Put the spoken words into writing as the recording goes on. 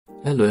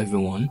Hello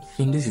everyone,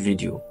 in this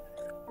video,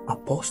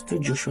 Apostle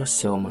Joshua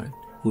Selman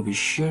will be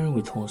sharing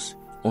with us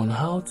on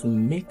how to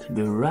make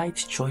the right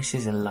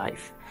choices in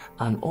life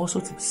and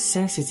also to be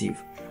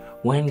sensitive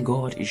when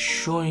God is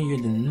showing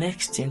you the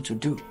next thing to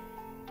do.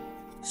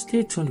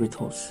 Stay tuned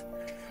with us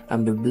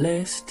and be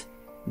blessed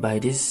by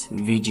this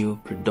video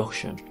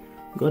production.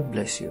 God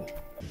bless you.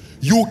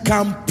 You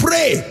can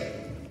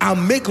pray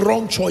and make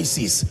wrong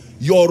choices.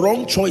 Your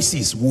wrong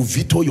choices will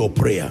veto your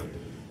prayer.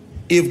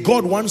 If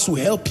God wants to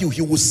help you,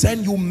 he will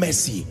send you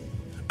mercy.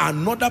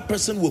 Another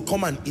person will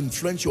come and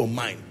influence your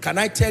mind. Can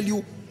I tell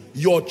you,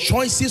 your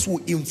choices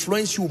will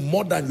influence you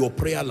more than your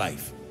prayer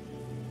life.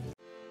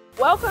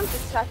 Welcome to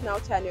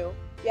StartNOW Channel.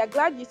 We are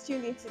glad you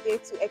tuned in today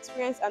to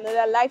experience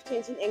another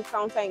life-changing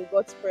encounter in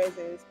God's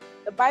presence.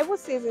 The Bible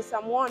says in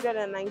Psalm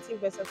 119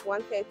 verses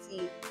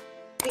 130,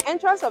 "The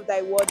entrance of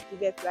thy word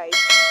giveth light."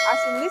 As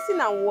you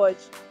listen and watch,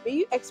 may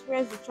you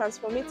experience the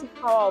transformative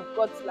power of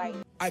God's light.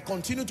 I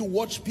continue to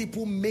watch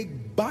people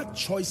make bad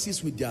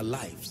choices with their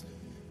lives.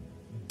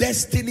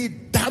 Destiny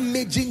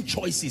damaging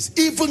choices,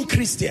 even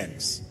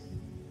Christians.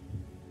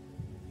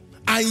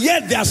 And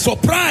yet they are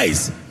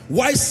surprised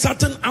why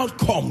certain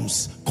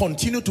outcomes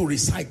continue to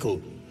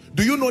recycle.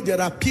 Do you know there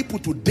are people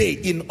today,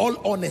 in all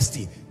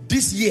honesty,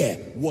 this year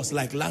was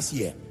like last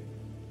year.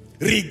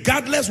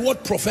 Regardless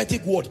what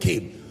prophetic word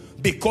came,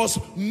 because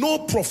no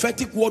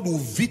prophetic word will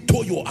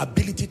veto your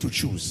ability to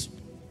choose.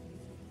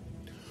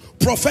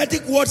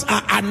 Prophetic words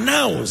are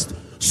announced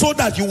so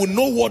that you will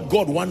know what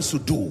God wants to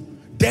do.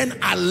 Then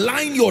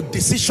align your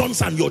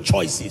decisions and your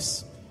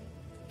choices.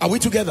 Are we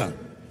together?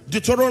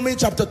 Deuteronomy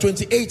chapter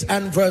 28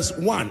 and verse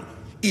 1.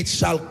 It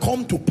shall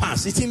come to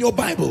pass. It's in your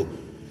Bible.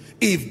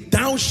 If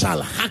thou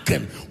shalt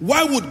hearken.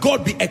 Why would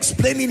God be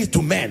explaining it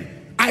to men?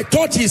 I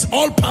thought he's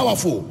all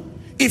powerful.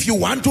 If you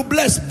want to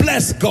bless,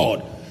 bless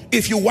God.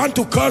 If you want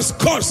to curse,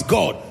 curse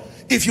God.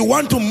 If you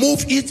want to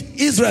move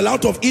Israel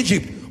out of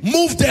Egypt,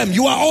 move them.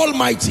 You are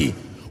almighty.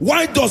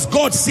 Why does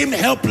God seem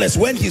helpless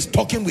when he's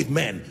talking with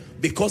men?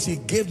 Because he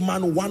gave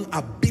man one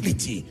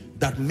ability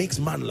that makes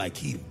man like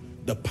him,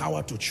 the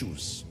power to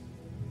choose.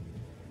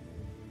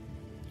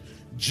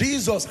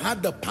 Jesus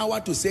had the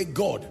power to say,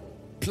 God,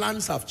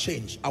 plans have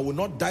changed. I will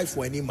not die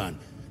for any man.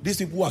 These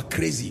people are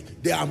crazy.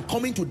 I'm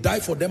coming to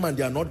die for them and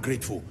they are not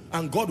grateful.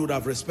 And God would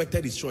have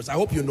respected his choice. I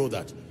hope you know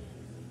that.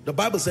 The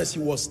Bible says he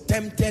was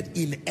tempted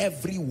in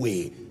every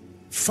way.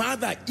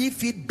 Father,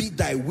 if it be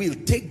thy will,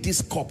 take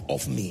this cup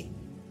off me.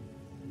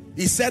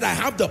 He said, I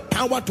have the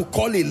power to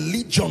call a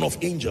legion of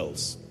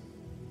angels.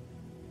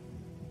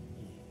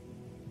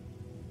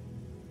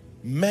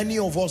 Many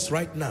of us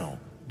right now,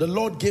 the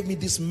Lord gave me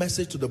this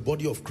message to the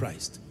body of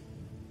Christ.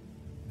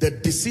 The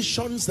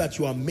decisions that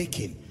you are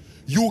making,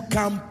 you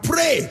can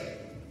pray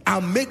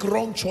and make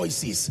wrong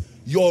choices.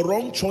 Your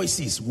wrong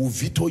choices will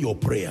veto your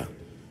prayer.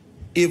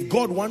 If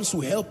God wants to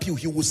help you,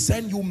 he will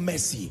send you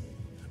mercy.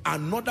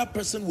 Another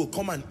person will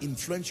come and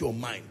influence your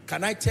mind.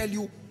 Can I tell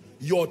you,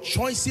 your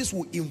choices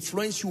will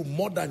influence you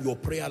more than your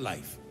prayer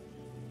life.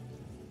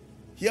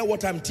 Hear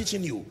what I'm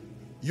teaching you.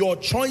 Your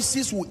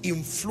choices will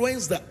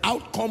influence the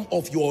outcome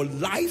of your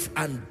life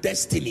and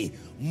destiny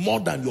more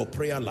than your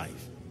prayer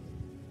life.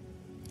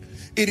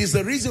 It is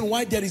the reason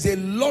why there is a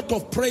lot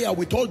of prayer,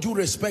 with all due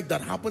respect,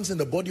 that happens in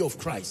the body of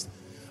Christ.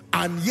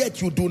 And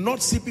yet you do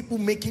not see people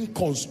making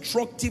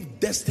constructive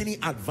destiny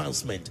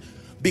advancement.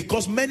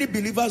 Because many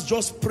believers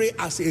just pray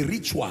as a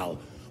ritual,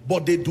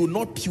 but they do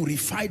not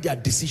purify their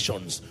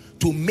decisions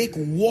to make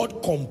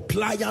word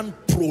compliant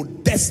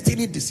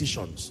pro-destiny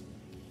decisions.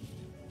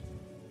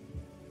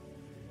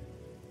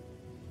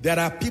 There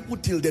are people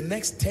till the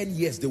next 10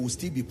 years they will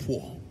still be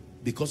poor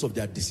because of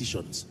their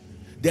decisions.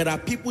 There are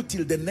people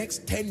till the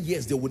next 10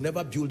 years they will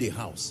never build a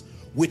house.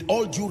 With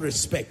all due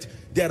respect,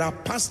 there are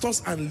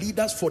pastors and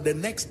leaders for the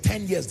next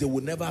 10 years they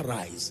will never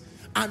rise.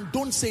 And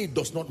don't say it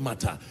does not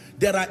matter.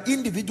 There are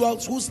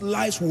individuals whose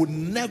lives will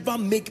never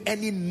make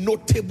any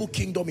notable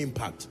kingdom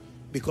impact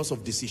because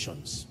of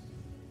decisions.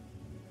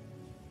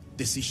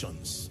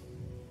 Decisions.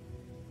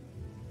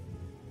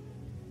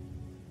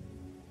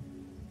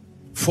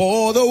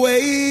 For the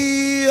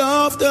way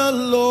of the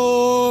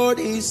Lord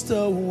is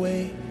the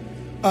way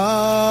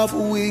of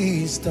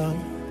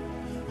wisdom.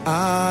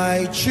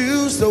 I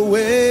choose the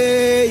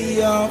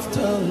way of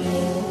the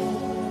Lord.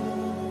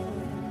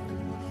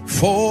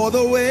 For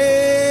the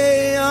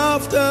way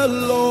of the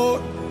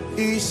Lord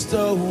is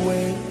the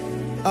way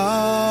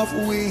of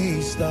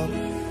wisdom.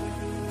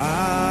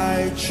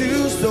 I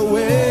choose the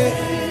way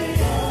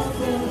of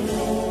the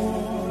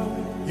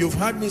Lord. You've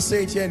heard me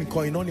say it here in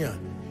Koinonia.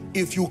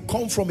 If you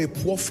come from a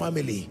poor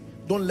family,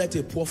 don't let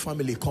a poor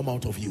family come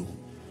out of you.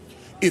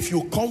 If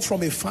you come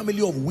from a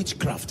family of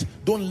witchcraft,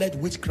 don't let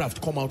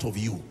witchcraft come out of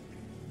you.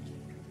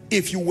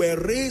 If you were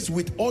raised,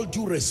 with all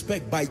due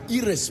respect, by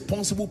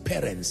irresponsible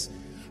parents,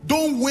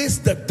 don't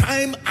waste the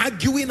time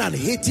arguing and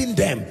hating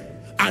them.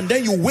 And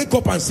then you wake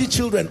up and see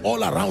children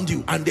all around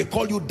you and they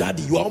call you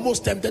daddy. You are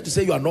almost tempted to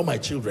say, you are not my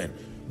children.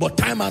 But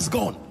time has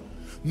gone.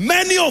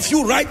 Many of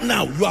you right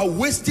now, you are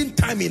wasting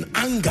time in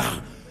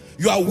anger.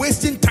 You are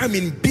wasting time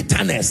in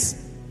bitterness.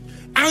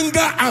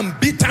 anger and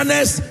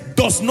bitterness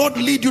does not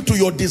lead you to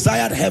your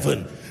desired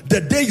heaven.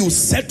 The day you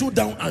settle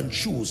down and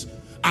choose,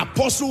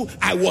 Apostle,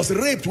 I was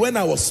raped when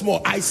I was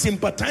small. I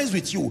sympathize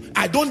with you.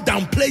 I don't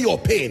downplay your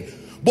pain.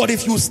 But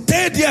if you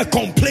stay there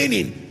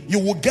complaining, you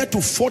will get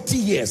to 40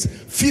 years,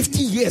 50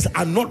 years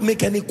and not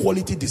make any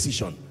quality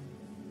decision.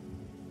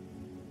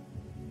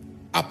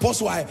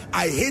 Apostle, I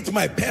hate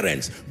my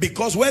parents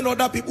because when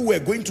other people were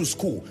going to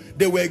school,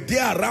 they were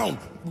there around,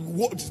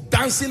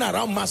 dancing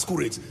around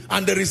masquerades.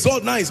 And the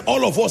result now is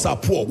all of us are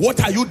poor.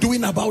 What are you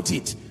doing about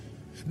it?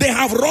 They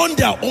have run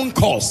their own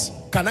course.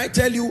 Can I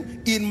tell you,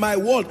 in my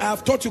world, I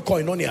have taught you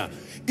koinonia.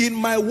 In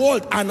my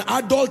world, an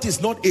adult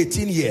is not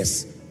 18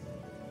 years.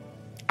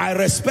 I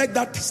respect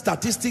that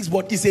statistics,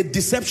 but it's a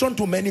deception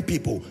to many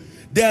people.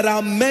 There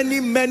are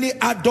many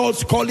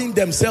adults calling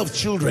themselves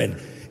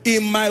children.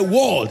 In my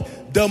world,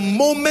 the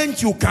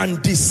moment you can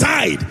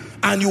decide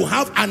and you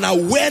have an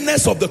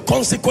awareness of the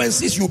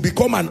consequences, you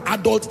become an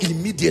adult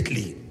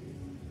immediately.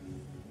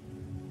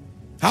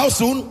 How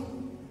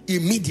soon?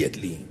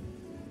 Immediately.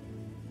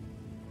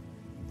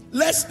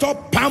 Let's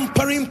stop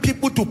pampering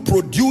people to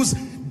produce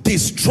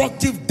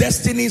destructive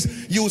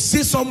destinies. You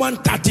see someone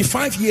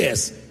 35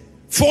 years,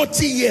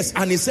 40 years,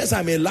 and he says,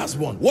 I'm a last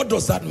one. What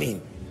does that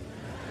mean?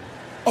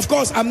 Of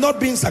course, I'm not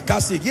being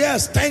sarcastic.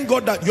 Yes, thank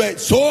God that you are.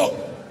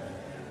 So,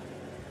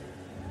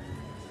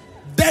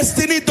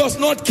 destiny does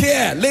not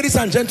care, ladies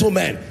and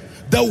gentlemen.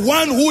 The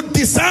one who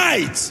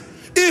decides,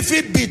 if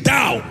it be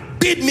thou,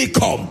 bid me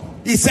come.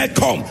 He said,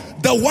 come.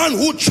 The one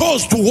who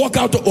chose to walk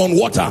out on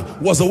water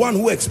was the one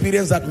who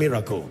experienced that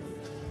miracle.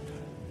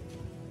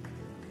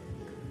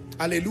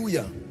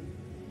 Hallelujah.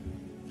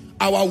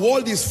 Our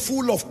world is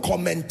full of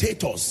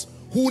commentators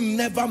who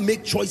never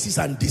make choices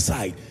and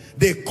decide.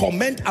 They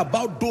comment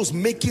about those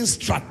making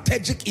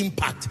strategic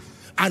impact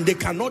and they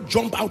cannot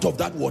jump out of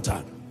that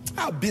water.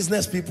 Our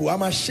business people,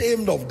 I'm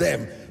ashamed of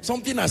them.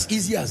 Something as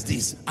easy as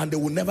this, and they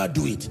will never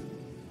do it.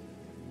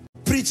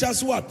 Preachers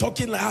who are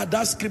talking like,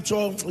 that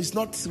scripture is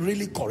not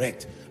really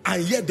correct,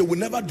 and yet they will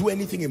never do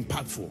anything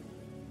impactful.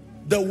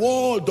 The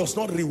world does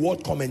not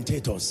reward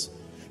commentators.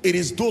 It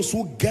is those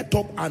who get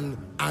up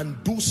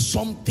and do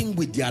something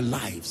with their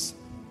lives.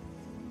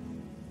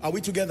 Are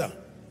we together?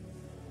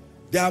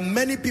 There are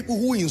many people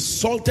who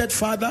insulted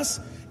fathers,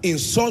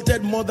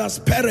 insulted mothers,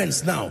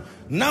 parents now.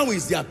 Now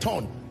is their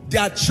turn.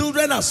 Their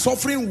children are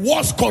suffering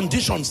worse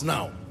conditions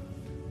now.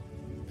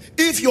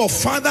 If your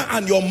father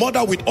and your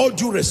mother, with all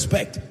due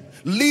respect,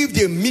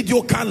 lived a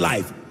mediocre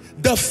life,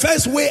 the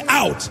first way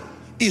out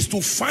is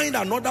to find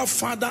another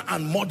father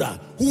and mother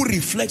who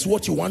reflects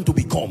what you want to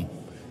become.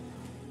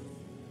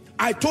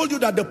 I told you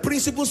that the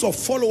principles of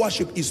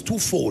followership is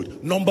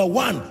twofold. Number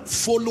one,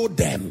 follow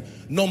them.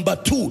 Number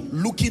two,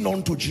 looking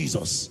on to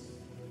Jesus.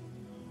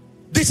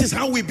 This is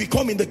how we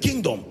become in the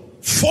kingdom.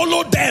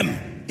 Follow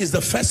them is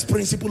the first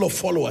principle of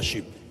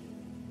followership.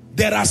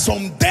 There are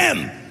some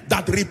them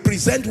that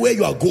represent where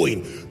you are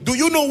going. Do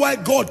you know why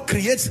God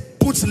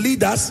puts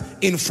leaders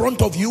in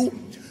front of you?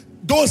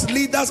 Those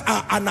leaders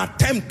are an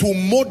attempt to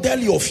model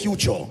your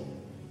future.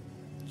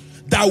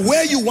 That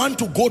where you want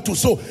to go to.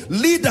 So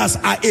leaders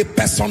are a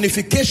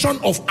personification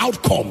of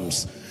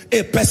outcomes,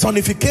 a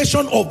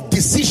personification of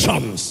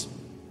decisions,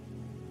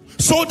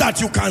 so that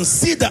you can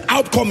see the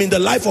outcome in the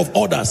life of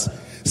others.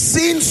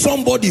 Seeing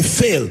somebody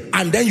fail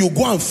and then you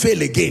go and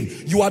fail again,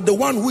 you are the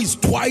one who is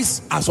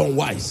twice as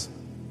unwise,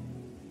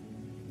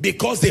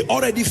 because they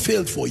already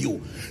failed for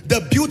you.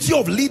 The beauty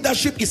of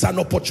leadership is an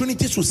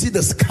opportunity to see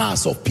the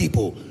scars of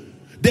people.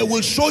 They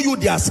will show you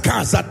their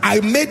scars, that I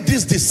made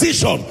this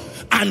decision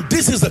and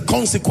this is the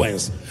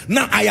consequence.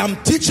 Now I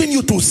am teaching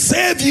you to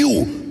save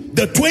you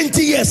the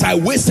 20 years I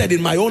wasted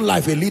in my own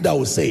life, a leader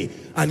will say,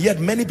 and yet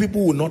many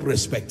people will not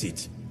respect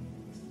it.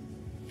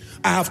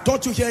 I have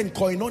taught you here in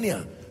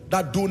Koinonia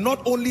that do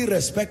not only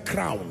respect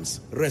crowns,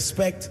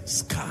 respect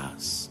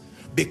scars,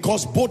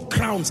 because both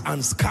crowns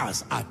and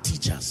scars are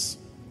teachers.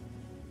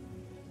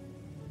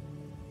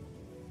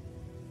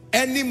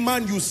 Any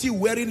man you see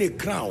wearing a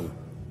crown,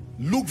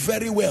 look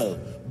very well.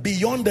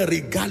 Beyond the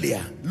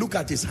regalia, look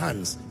at his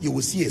hands, you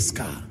will see a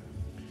scar.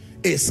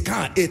 A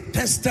scar, a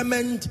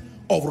testament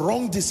of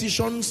wrong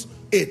decisions,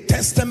 a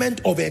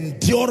testament of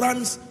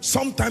endurance,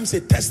 sometimes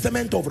a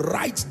testament of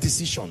right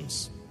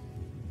decisions.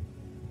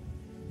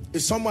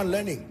 Is someone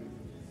learning?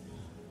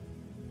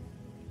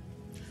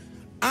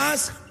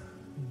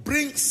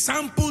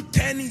 Sample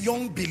 10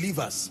 young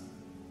believers.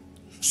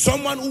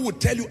 Someone who would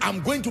tell you,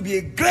 I'm going to be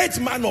a great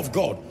man of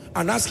God,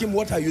 and ask him,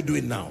 what are you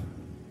doing now?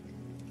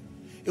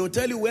 He will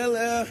tell you,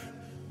 well,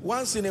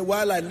 once in a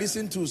while I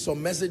listen to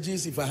some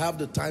messages if I have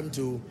the time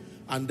to,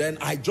 and then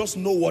I just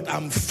know what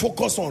I'm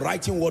focused on,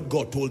 writing what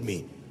God told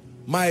me.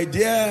 My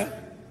dear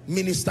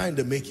minister in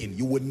the making,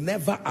 you will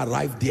never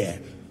arrive there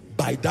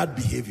by that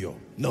behavior.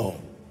 No.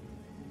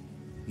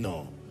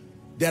 No.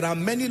 There are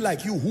many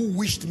like you who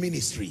wished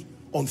ministry.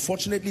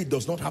 Unfortunately, it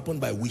does not happen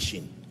by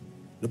wishing.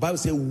 The Bible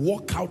says,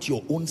 walk out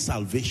your own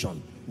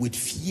salvation with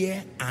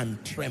fear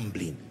and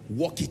trembling.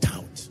 Walk it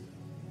out.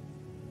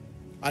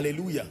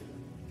 Hallelujah.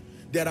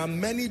 There are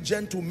many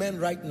gentlemen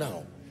right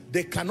now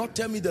They cannot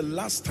tell me the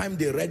last time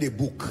they read a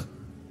book,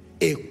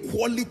 a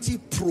quality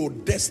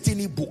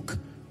pro-destiny book.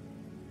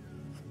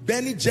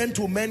 Many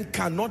gentlemen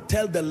cannot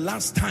tell the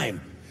last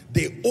time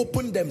they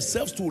opened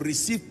themselves to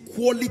receive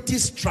quality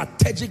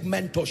strategic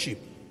mentorship.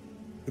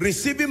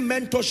 Receiving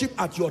mentorship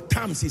at your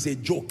terms is a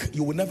joke.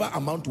 You will never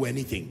amount to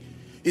anything.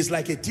 It's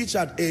like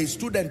a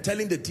student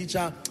telling the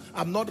teacher,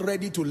 I'm not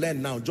ready to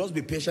learn now. Just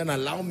be patient.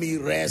 Allow me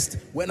rest.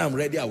 When I'm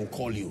ready, I will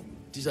call you.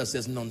 Teacher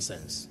says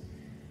nonsense.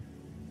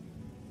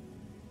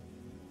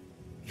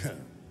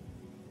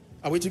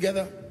 Are we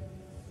together?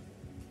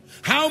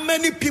 How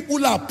many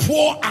people are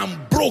poor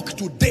and broke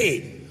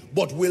today,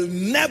 but will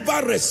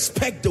never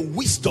respect the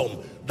wisdom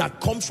that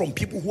comes from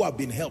people who have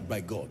been helped by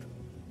God?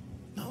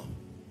 No.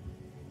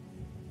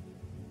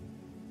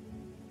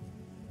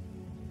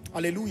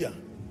 Hallelujah.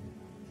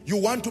 You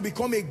want to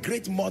become a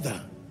great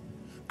mother,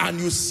 and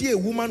you see a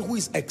woman who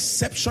is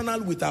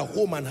exceptional with her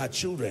home and her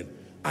children,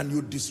 and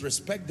you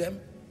disrespect them.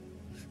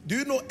 Do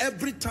you know,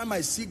 every time I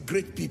see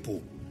great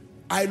people,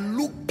 I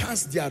look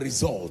past their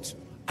results.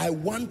 I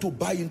want to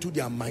buy into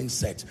their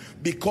mindset,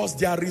 because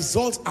their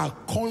results are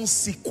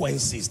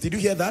consequences. Did you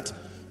hear that?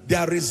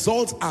 Their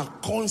results are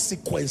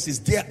consequences.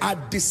 There are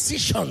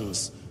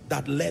decisions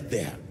that led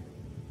there.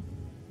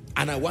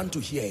 And I want to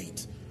hear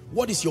it.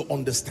 What is your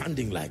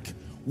understanding like?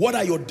 What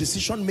are your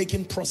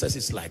decision-making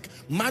processes like?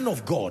 Man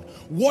of God,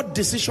 what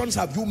decisions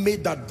have you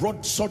made that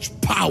brought such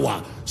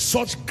power,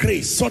 such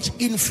grace, such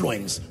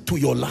influence to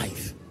your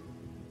life?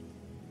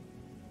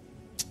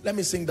 Let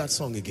me sing that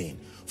song again.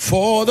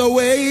 For the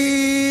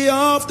way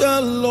of the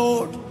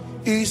Lord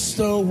is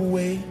the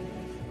way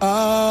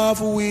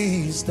of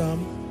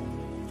wisdom.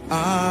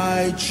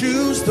 I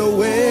choose the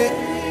way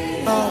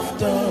of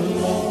the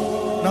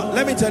Lord. Now,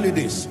 let me tell you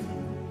this.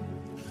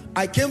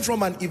 I came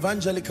from an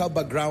evangelical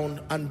background,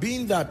 and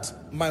being that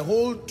my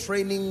whole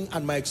training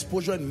and my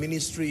exposure in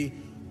ministry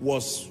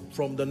was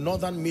from the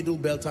northern middle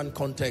belt and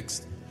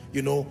context,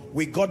 you know,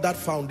 we got that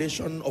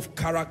foundation of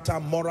character,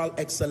 moral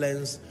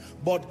excellence.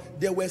 But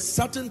there were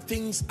certain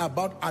things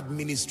about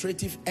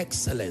administrative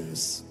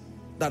excellence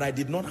that I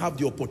did not have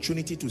the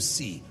opportunity to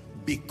see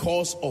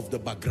because of the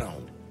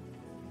background.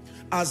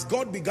 As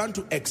God began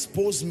to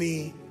expose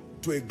me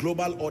to a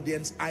global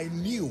audience, I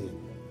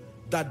knew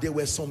that there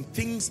were some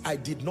things I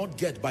did not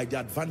get by the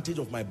advantage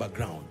of my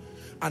background,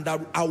 and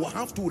that I will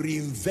have to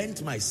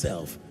reinvent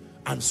myself.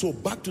 And so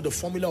back to the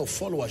formula of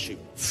followership: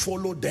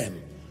 follow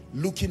them,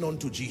 looking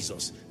unto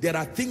Jesus. There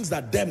are things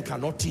that them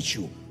cannot teach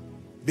you,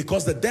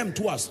 because the them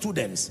too are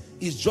students.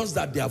 It's just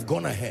that they have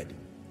gone ahead.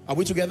 Are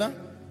we together?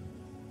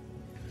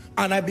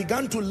 And I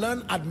began to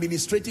learn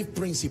administrative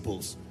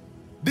principles.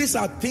 These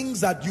are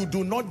things that you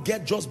do not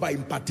get just by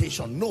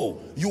impartation. No,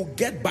 you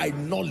get by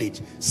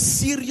knowledge.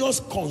 Serious,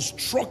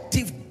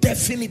 constructive,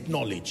 definite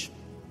knowledge.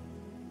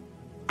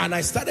 And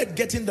I started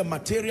getting the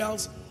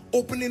materials,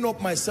 opening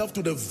up myself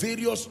to the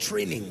various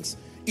trainings,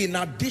 in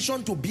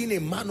addition to being a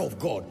man of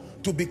God,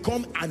 to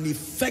become an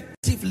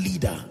effective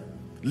leader.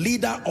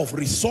 Leader of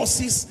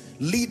resources,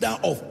 leader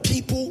of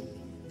people.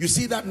 You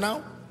see that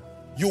now?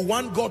 You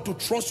want God to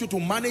trust you to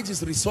manage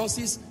his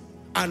resources,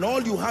 and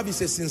all you have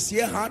is a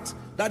sincere heart.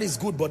 That is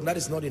good, but that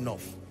is not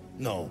enough.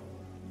 No.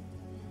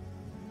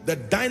 The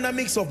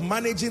dynamics of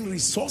managing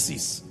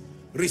resources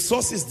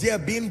there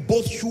being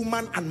both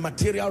human and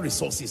material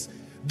resources.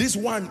 This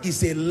one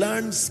is a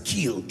learned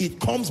skill.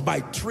 It comes by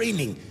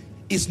training.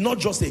 It's not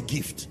just a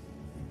gift.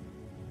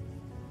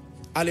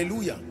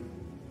 Hallelujah.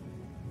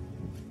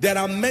 There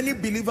are many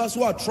believers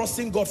who are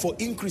trusting God for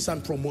increase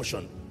and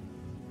promotion.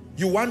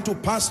 You want to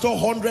pastor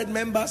 100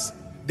 members?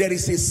 There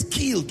is a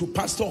skill to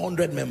pastor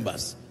 100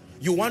 members.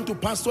 You want to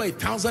pastor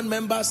 1,000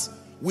 members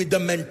with the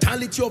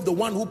mentality of the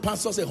one who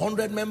pastors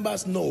 100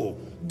 members? No.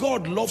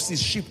 God loves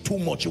his sheep too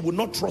much. He will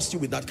not trust you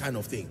with that kind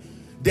of thing.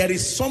 There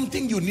is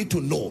something you need to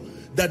know.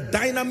 The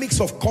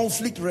dynamics of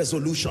conflict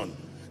resolution.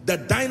 The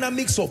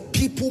dynamics of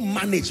people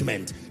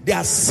management. There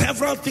are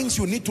several things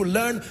you need to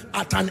learn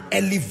at an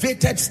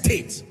elevated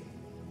state,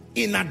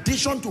 in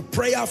addition to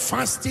prayer,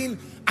 fasting,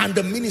 and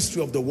the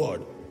ministry of the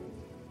word.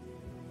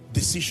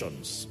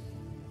 Decisions.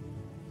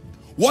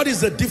 What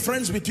is the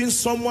difference between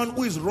someone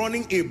who is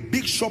running a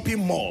big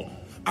shopping mall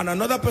and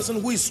another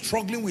person who is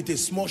struggling with a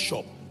small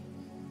shop?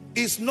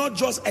 It's not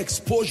just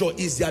exposure,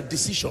 it's their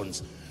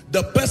decisions.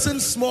 The person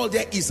small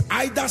there is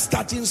either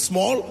starting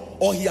small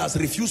or he has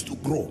refused to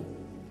grow.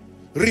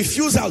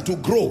 Refusal to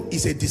grow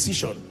is a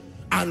decision,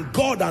 and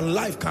God and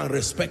life can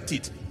respect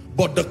it.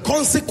 But the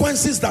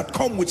consequences that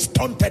come with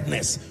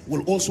stuntedness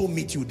will also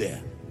meet you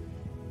there.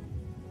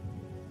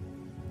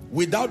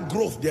 Without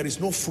growth, there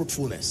is no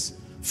fruitfulness.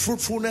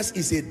 Fruitfulness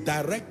is a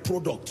direct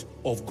product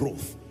of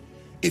growth.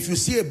 If you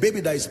see a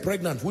baby that is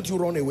pregnant, would you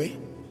run away?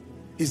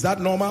 Is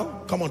that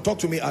normal? Come on, talk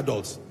to me,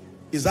 adults.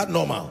 Is that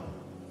normal?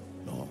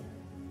 No.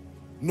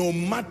 No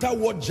matter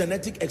what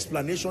genetic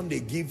explanation they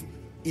give,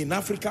 in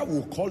Africa,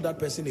 we'll call that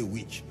person a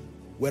witch.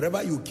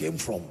 Wherever you came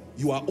from,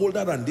 you are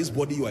older than this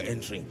body you are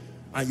entering.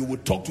 And you will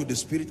talk to the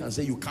spirit and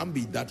say, you can't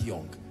be that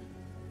young.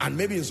 And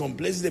maybe in some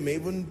places, they may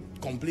even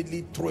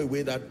completely throw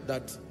away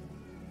that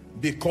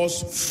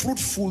Because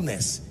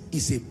fruitfulness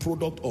is a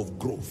product of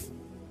growth.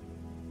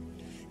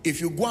 If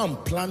you go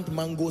and plant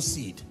mango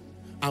seed,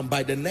 and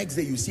by the next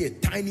day you see a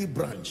tiny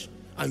branch,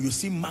 and you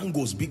see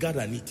mangoes bigger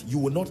than it, you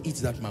will not eat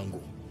that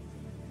mango.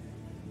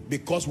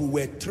 Because we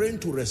were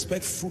trained to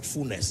respect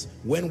fruitfulness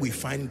when we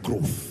find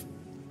growth.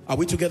 Are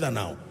we together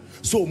now?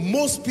 So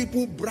most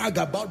people brag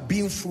about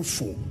being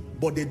fruitful,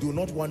 but they do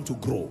not want to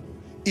grow.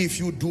 If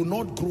you do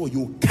not grow,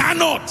 you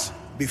cannot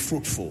be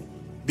fruitful.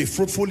 Be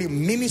fruitful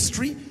in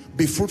ministry,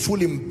 be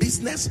fruitful in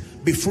business,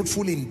 be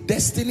fruitful in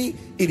destiny.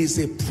 It is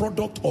a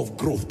product of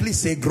growth. Please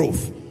say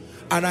growth.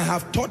 And I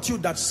have taught you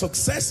that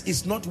success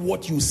is not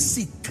what you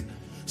seek.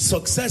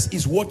 Success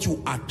is what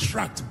you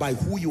attract by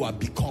who you are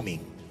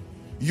becoming.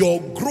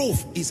 Your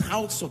growth is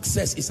how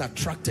success is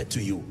attracted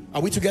to you.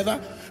 Are we together?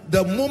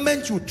 The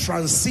moment you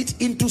transit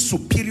into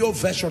superior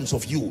versions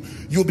of you,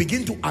 you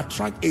begin to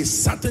attract a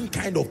certain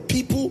kind of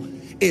people,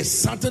 a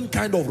certain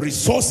kind of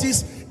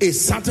resources, a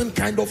certain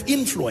kind of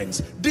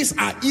influence. These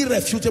are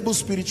irrefutable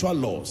spiritual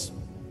laws.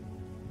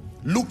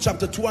 Luke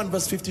chapter 2 and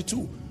verse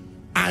 52.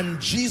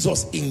 And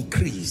Jesus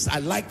increased. I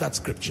like that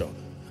scripture.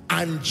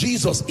 And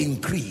Jesus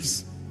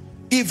increased.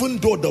 Even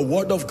though the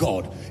word of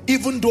God,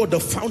 even though the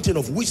fountain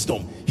of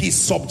wisdom, he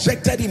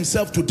subjected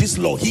himself to this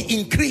law,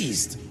 he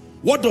increased.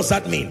 What does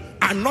that mean?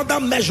 Another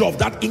measure of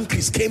that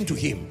increase came to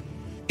him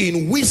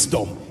in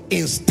wisdom,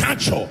 in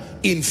stature,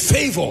 in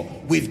favor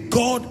with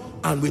God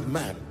and with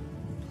man.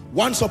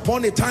 Once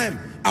upon a time,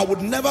 I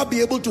would never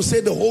be able to say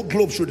the whole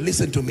globe should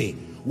listen to me.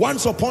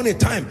 Once upon a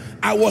time,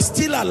 I was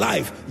still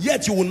alive,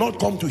 yet you will not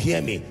come to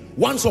hear me.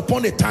 Once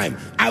upon a time,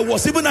 I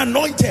was even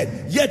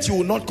anointed, yet you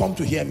will not come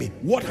to hear me.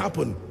 What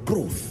happened?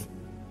 Growth.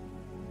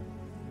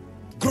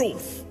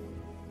 Growth.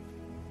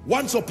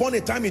 Once upon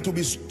a time, it will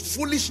be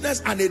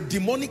foolishness and a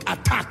demonic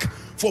attack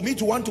for me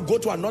to want to go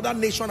to another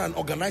nation and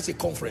organize a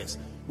conference.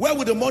 Where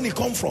will the money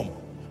come from?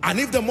 And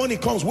if the money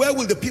comes, where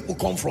will the people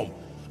come from?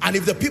 And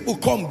if the people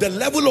come, the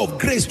level of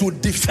grace to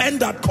defend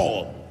that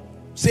call.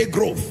 Say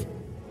growth.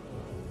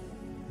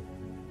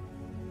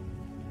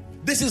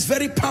 This is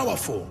very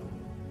powerful.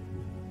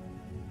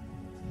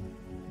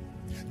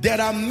 There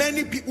are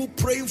many people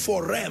praying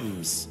for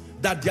realms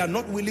that they are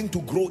not willing to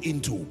grow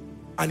into,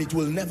 and it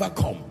will never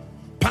come.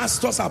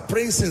 Pastors are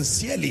praying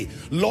sincerely,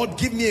 Lord,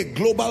 give me a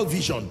global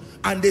vision,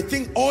 and they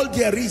think all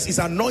there is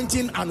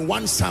anointing and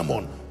one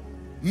sermon.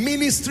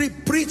 Ministry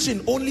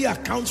preaching only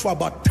accounts for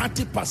about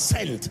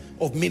 30%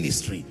 of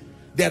ministry.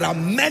 There are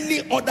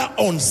many other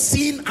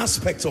unseen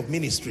aspects of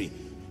ministry.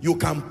 You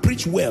can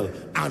preach well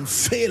and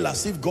fail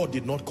as if God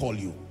did not call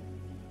you.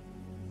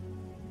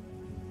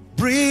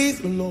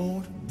 Breathe,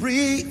 Lord,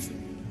 breathe.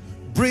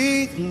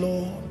 Breathe,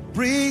 Lord,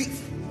 breathe.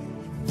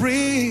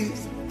 Breathe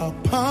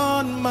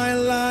upon my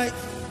life.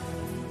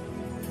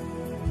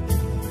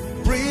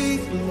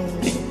 Breathe,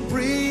 Lord,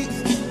 breathe.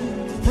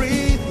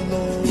 Breathe,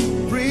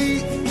 Lord,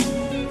 breathe.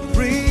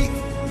 Breathe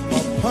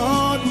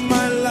upon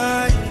my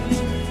life.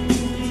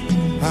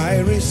 I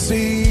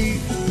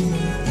receive,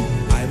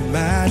 I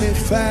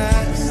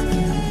manifest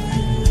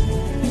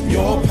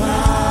your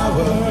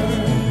power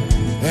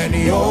and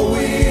your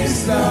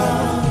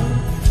wisdom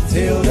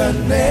till the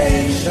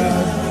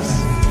nations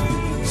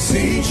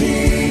see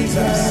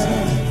Jesus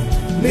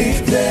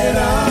lifted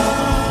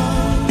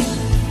up,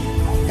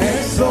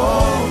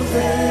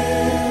 exalted.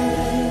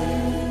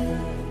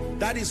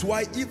 That is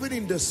why even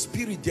in the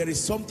spirit there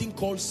is something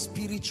called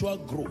spiritual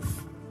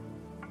growth.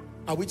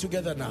 Are we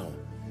together now?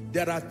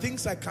 There are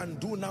things I can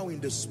do now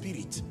in the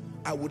spirit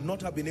I would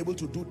not have been able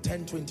to do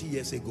 10, 20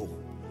 years ago.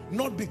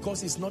 Not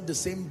because it's not the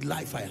same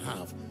life I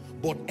have,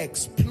 but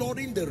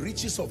exploring the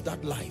riches of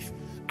that life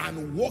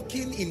and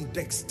walking in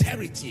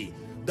dexterity,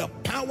 the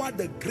power,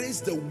 the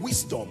grace, the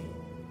wisdom.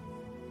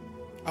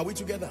 Are we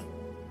together?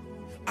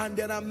 And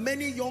there are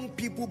many young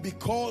people,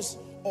 because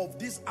of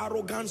this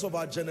arrogance of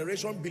our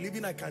generation,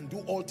 believing I can do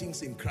all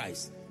things in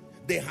Christ.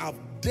 They have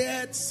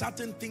dared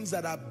certain things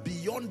that are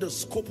beyond the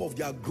scope of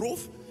their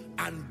growth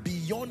and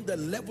beyond the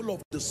level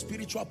of the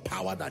spiritual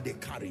power that they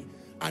carry.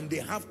 And they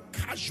have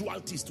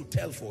casualties to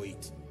tell for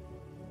it.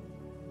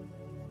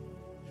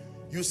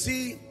 You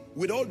see,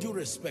 with all due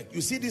respect,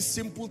 you see this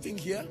simple thing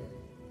here?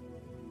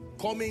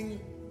 Coming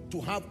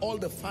to have all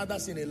the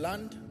fathers in a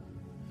land,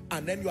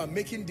 and then you are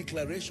making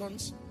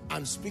declarations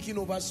and speaking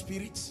over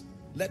spirits.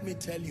 Let me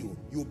tell you,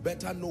 you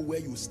better know where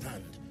you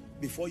stand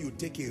before you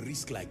take a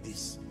risk like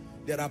this.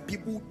 There are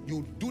people,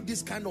 you do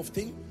this kind of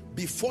thing,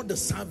 before the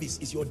service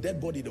is your dead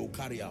body they will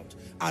carry out.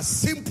 As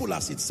simple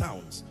as it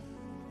sounds.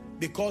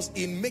 Because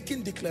in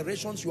making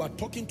declarations, you are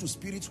talking to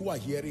spirits who are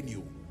hearing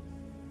you.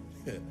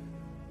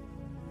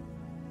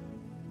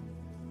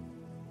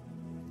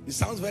 It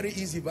sounds very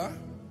easy, but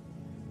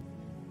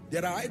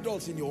there are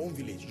idols in your own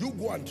village. You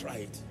go and try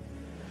it.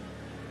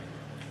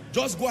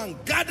 Just go and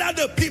gather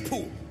the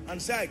people and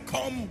say, I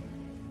come.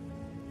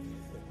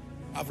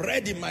 I've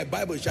read in my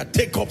Bible, you shall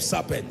take up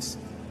serpents.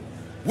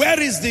 Where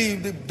is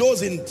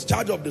those in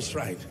charge of the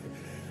shrine?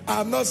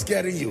 I'm not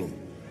scaring you.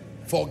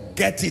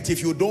 Forget it.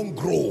 If you don't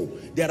grow,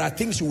 there are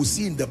things you will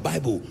see in the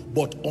Bible,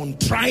 but on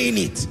trying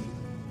it,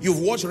 You've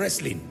watched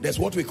wrestling. There's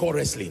what we call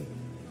wrestling.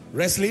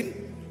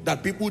 Wrestling,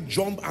 that people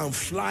jump and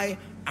fly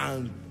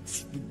and,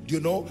 you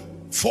know,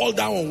 fall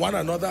down on one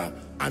another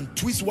and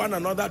twist one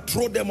another,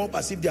 throw them up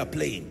as if they are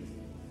playing.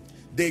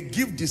 They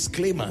give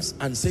disclaimers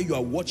and say you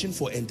are watching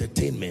for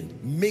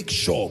entertainment. Make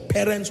sure,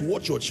 parents,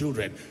 watch your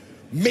children.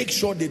 Make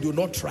sure they do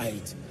not try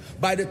it.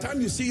 By the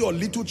time you see your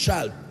little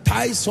child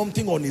tie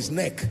something on his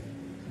neck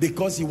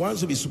because he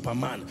wants to be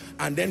Superman,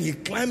 and then he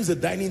climbs the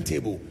dining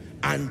table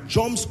and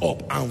jumps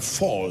up and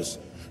falls,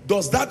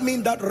 does that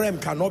mean that realm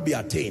cannot be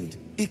attained?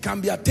 It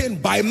can be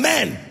attained by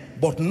men,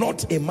 but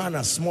not a man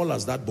as small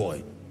as that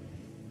boy.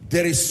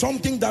 There is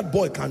something that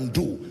boy can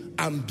do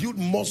and build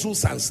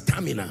muscles and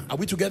stamina. Are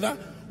we together?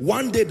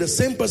 One day the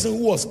same person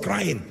who was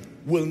crying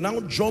will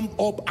now jump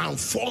up and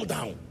fall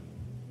down.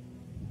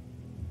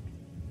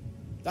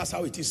 That's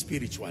how it is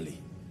spiritually.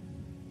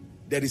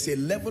 There is a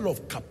level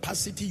of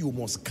capacity you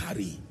must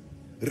carry,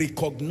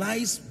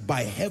 recognized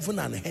by heaven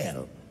and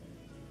hell,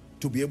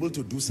 to be able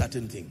to do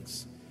certain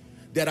things.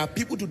 There are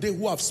people today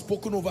who have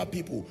spoken over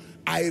people.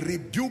 I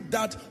rebuke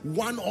that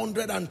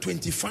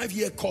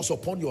 125-year curse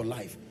upon your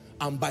life.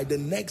 And by the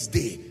next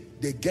day,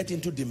 they get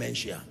into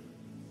dementia.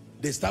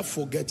 They start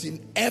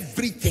forgetting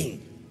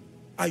everything.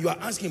 And you are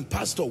asking,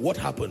 Pastor, what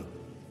happened?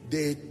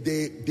 They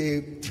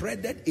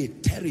treaded a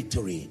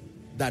territory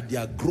that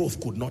their growth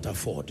could not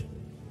afford.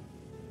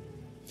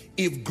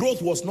 If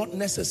growth was not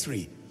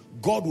necessary,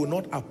 God will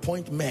not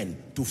appoint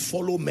men to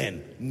follow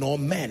men, nor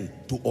men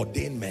to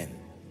ordain men.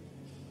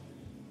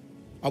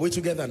 Are we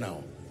together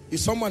now?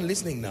 Is someone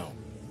listening now?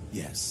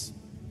 Yes.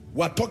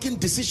 We're talking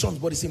decisions,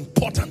 but it's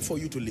important for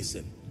you to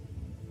listen.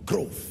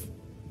 Growth.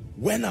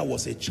 When I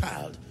was a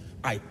child,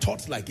 I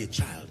thought like a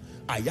child.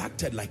 I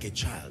acted like a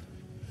child.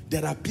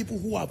 There are people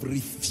who have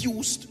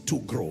refused to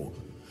grow.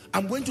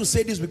 I'm going to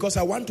say this because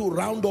I want to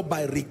round up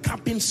by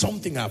recapping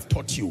something I've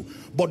taught you.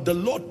 But the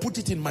Lord put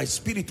it in my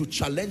spirit to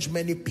challenge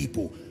many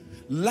people.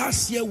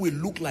 Last year will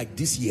look like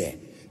this year.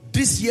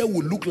 This year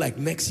will look like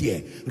next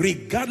year.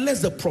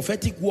 Regardless the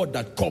prophetic word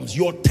that comes,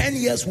 your 10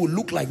 years will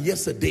look like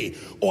yesterday,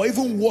 or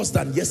even worse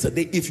than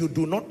yesterday, if you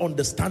do not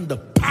understand the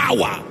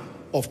power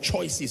of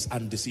choices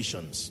and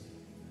decisions.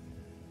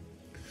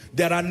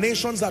 There are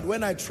nations that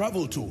when I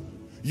travel to,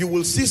 you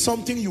will see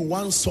something you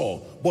once saw,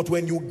 but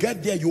when you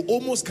get there, you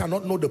almost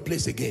cannot know the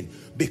place again,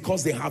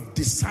 because they have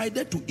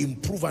decided to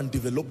improve and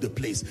develop the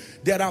place.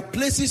 There are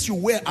places you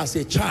were as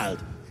a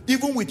child,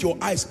 even with your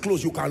eyes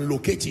closed, you can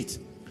locate it.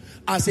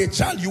 As a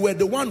child, you were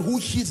the one who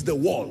hit the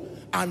wall,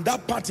 and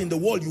that part in the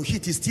wall you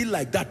hit is still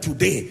like that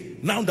today,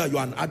 now that you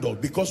are an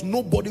adult, because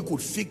nobody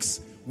could fix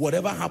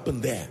whatever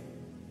happened there.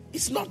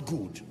 It's not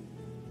good.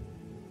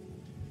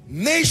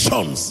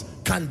 Nations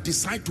can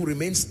decide to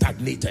remain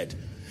stagnated.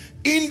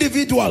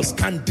 Individuals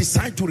can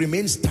decide to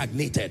remain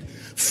stagnated.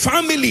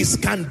 Families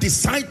can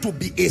decide to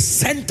be a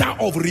center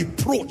of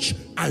reproach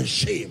and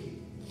shame.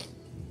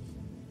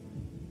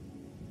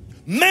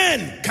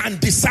 Men can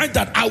decide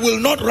that I will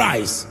not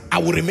rise, I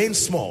will remain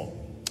small.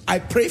 I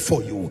pray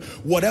for you,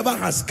 whatever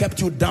has kept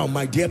you down,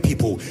 my dear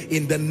people,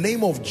 in the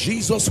name of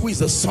Jesus, who is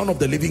the Son of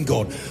the living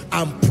God,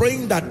 I'm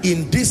praying that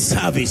in this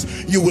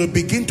service, you will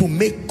begin to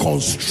make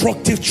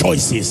constructive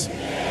choices.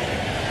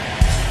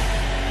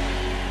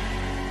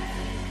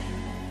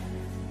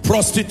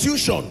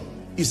 Prostitution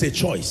is a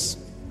choice.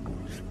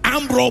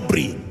 Armed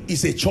robbery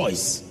is a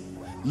choice.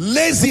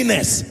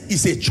 Laziness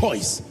is a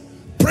choice.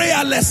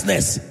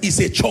 Prayerlessness is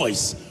a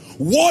choice.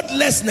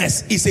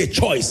 Wordlessness is a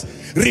choice.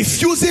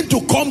 Refusing to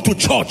come to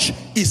church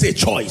is a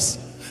choice.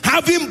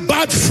 Having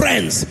bad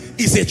friends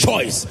is a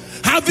choice.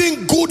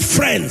 Having good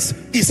friends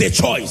is a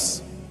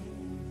choice.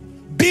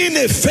 Being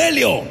a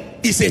failure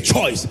is a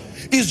choice.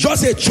 It's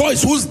just a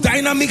choice whose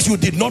dynamics you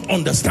did not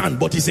understand,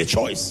 but it's a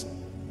choice.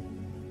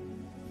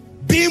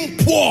 Being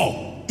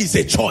poor is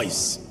a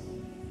choice.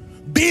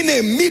 Being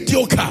a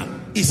mediocre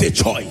is a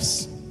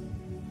choice.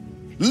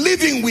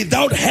 Living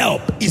without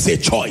help is a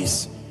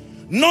choice.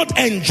 Not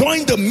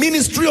enjoying the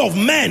ministry of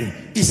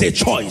men is a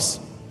choice.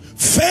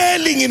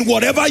 Failing in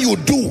whatever you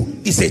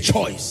do is a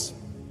choice.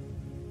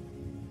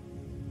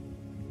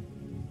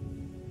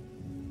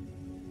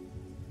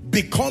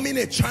 Becoming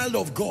a child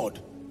of God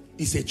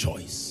is a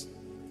choice.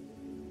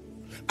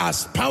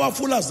 As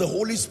powerful as the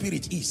Holy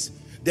Spirit is,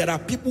 there are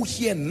people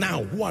here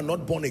now who are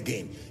not born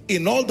again.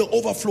 In all the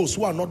overflows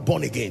who are not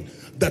born again.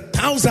 The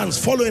thousands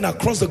following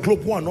across the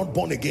globe who are not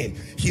born again.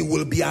 He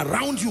will be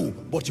around you,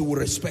 but he will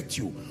respect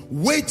you.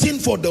 Waiting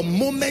for the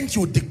moment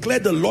you declare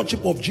the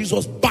Lordship of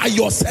Jesus by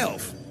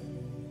yourself.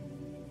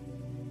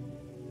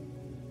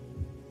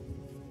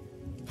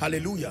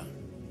 Hallelujah.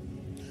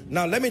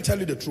 Now let me tell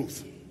you the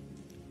truth.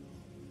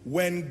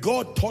 When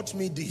God taught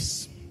me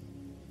this,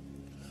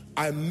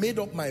 I made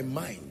up my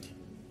mind.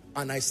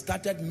 And I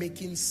started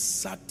making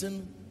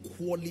certain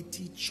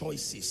quality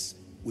choices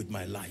with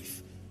my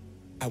life.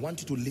 I want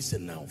you to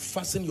listen now.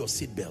 Fasten your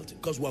seatbelt,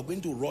 because we are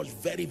going to rush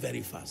very,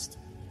 very fast.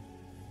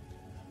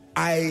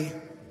 I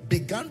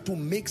began to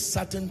make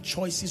certain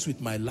choices with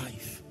my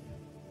life.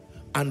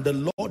 And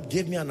the Lord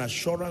gave me an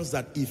assurance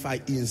that if I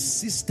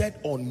insisted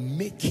on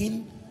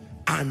making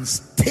and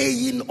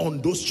staying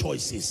on those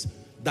choices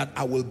that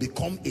I will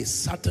become a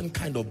certain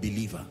kind of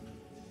believer.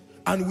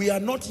 And we are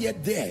not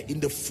yet there in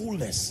the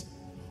fullness,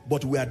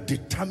 but we are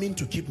determined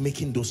to keep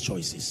making those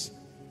choices.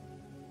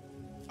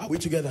 Are we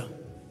together?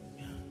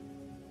 Yeah.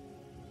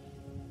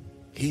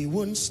 He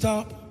won't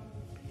stop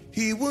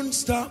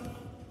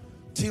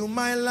till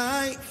my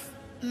life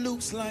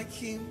looks like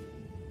him.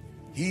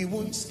 He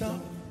won't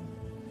stop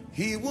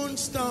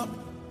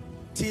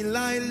till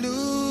I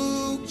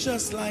look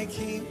just like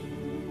him.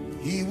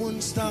 He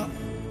won't stop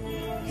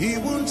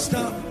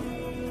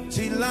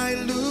till I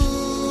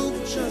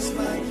look just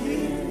like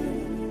him.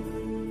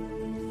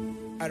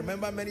 I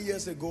remember many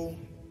years ago,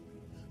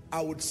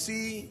 I would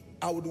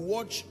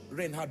watch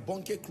Reinhard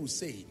Bonnke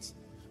crusades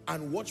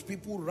and watch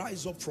people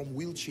rise up from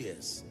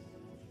wheelchairs,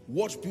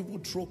 watch people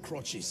throw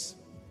crutches.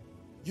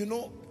 You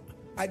know,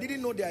 I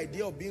didn't know the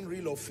idea of being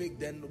real or fake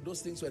then.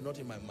 Those things were not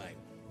in my mind.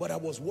 But I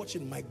was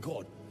watching, my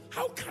God,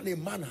 how can a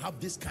man have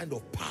this kind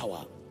of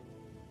power?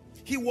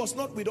 He was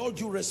not, with all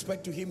due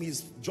respect to him,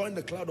 he's joined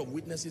the cloud of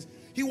witnesses.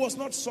 He was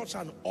not such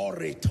an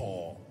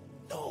orator.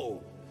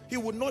 No. He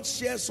would not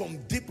share some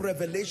deep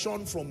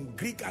revelation from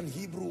Greek and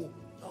Hebrew.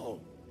 No.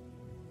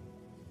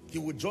 He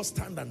would just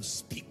stand and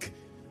speak,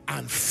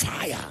 and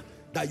fire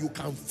that you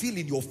can feel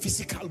in your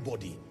physical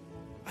body.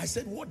 I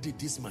said, what did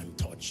this man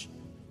touch?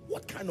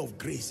 What kind of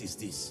grace is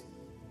this?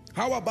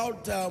 How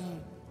about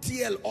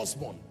T.L.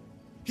 Osborne?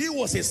 He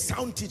was a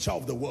sound teacher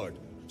of the word.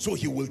 So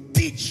he will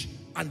teach,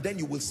 and then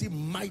you will see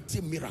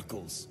mighty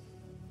miracles.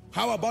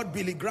 How about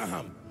Billy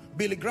Graham?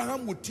 Billy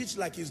Graham would teach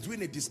like he's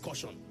doing a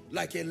discussion,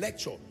 like a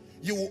lecture.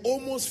 You will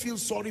almost feel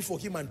sorry for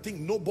him and think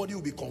nobody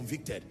will be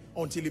convicted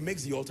until he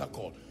makes the altar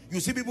call. You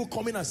see people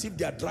coming as if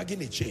they are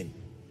dragging a chain.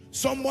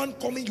 Someone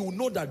coming, you will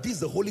know that this is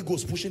the Holy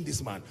Ghost pushing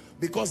this man.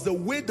 Because the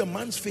way the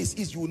man's face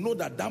is, you will know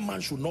that that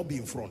man should not be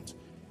in front.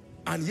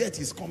 And yet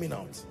he's coming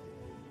out.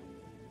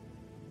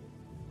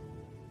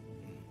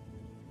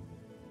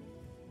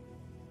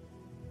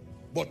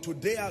 But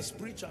today as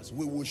preachers,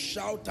 we will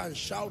shout and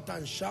shout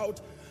and shout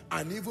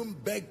and even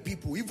beg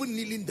people, even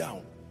kneeling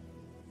down.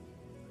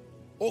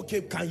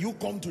 Okay, can you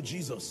come to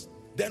Jesus?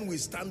 Then we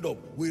stand up,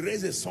 we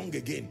raise a song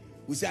again.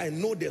 We say, I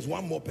know there's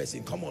one more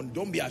person. Come on,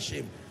 don't be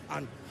ashamed.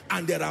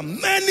 And there are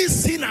many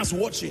sinners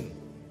watching.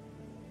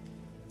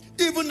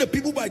 Even the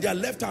people by their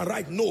left and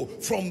right know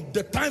from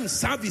the time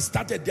service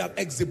started, they have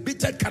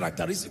exhibited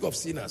characteristics of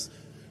sinners.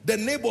 The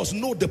neighbors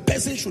know the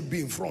person should be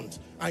in front,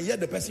 and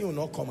yet the person will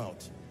not come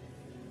out.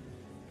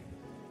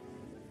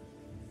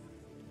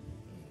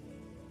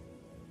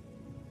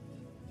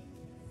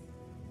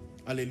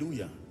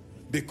 Hallelujah.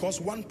 Because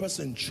one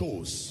person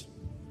chose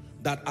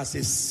that as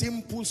a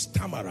simple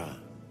stammerer,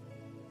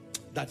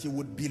 that he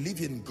would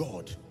believe in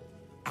God,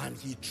 and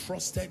he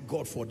trusted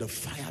God for the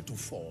fire to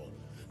fall,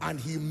 and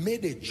he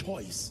made a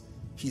choice.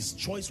 His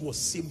choice was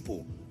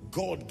simple.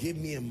 God gave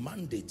me a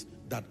mandate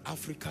that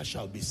Africa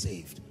shall be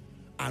saved.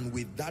 And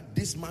with that,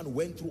 this man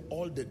went through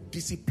all the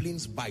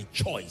disciplines by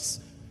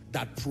choice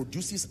that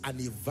produces an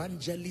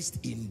evangelist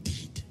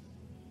indeed.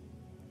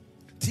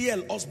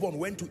 T.L. Osborne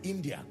went to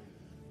India.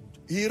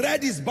 He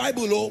read his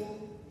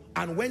Bible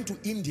and went to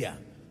India.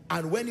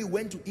 And when he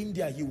went to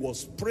India, he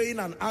was praying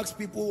and asked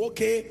people,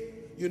 okay,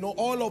 you know,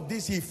 all of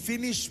this, he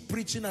finished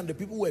preaching and the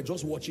people were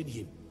just watching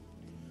him.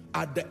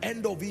 At the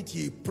end of it,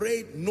 he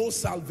prayed, no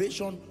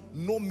salvation,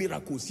 no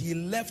miracles. He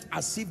left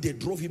as if they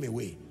drove him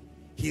away.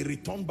 He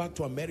returned back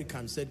to America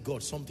and said,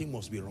 God, something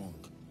must be wrong.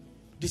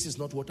 This is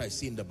not what I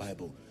see in the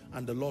Bible.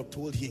 And the Lord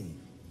told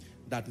him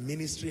that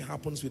ministry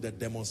happens with a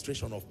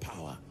demonstration of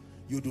power.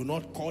 You do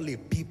not call a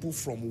people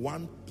from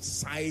one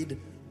side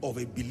of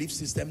a belief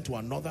system to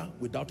another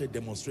without a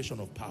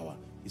demonstration of power.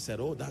 He said,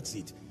 oh, that's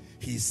it.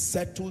 He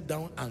settled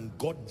down and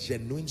got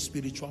genuine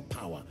spiritual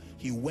power.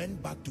 He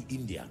went back to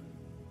India.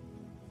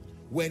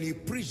 When he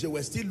preached, they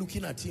were still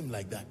looking at him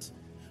like that.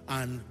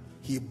 And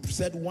he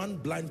said one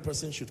blind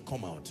person should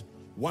come out.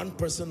 One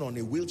person on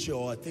a wheelchair,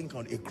 or I think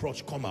on a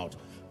crutch, come out.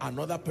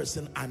 Another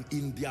person, and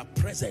in their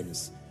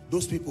presence,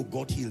 those people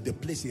got healed. The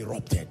place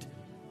erupted.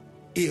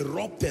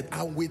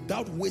 And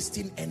without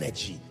wasting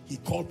energy, he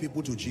called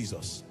people to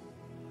Jesus.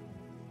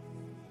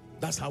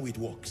 That's how it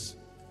works.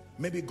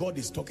 Maybe God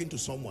is talking to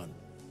someone.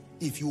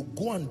 If you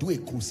go and do a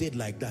crusade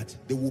like that,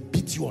 they will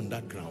beat you on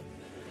that ground.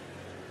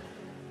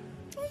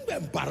 Don't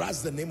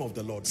embarrass the name of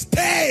the Lord.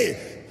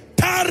 Stay,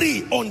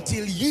 tarry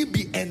until ye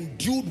be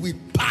endued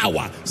with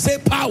power. Say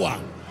power.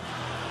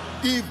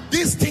 If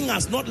this thing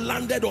has not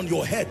landed on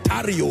your head,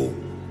 tarry, oh,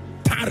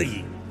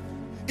 tarry.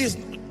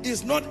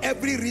 It's not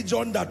every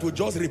region that will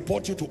just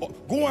report you to.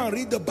 Go and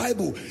read the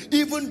Bible.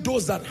 Even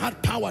those that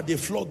had power, they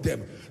flogged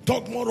them.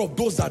 Talk more of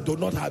those that do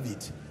not have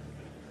it.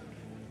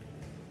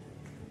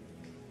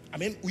 I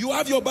mean, you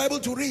have your Bible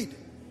to read.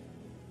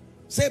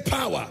 Say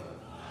power.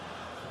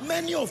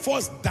 Many of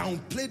us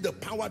downplay the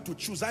power to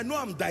choose. I know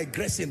I'm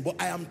digressing,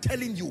 but I am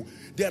telling you,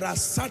 there are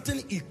certain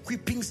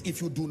equippings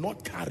if you do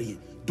not carry,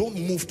 don't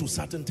move to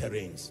certain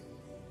terrains.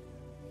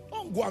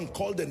 Don't go and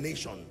call the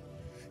nation.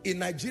 In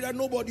Nigeria,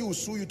 nobody will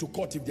sue you to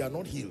court if they are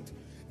not healed.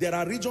 There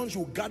are regions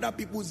you gather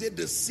people, say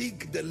the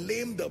sick, the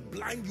lame, the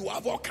blind, you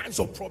have all kinds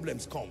of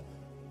problems come.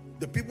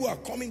 The people who are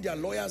coming, their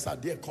lawyers are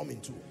there coming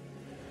too.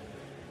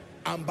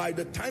 And by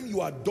the time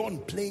you are done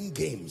playing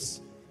games,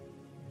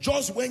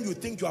 just when you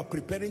think you are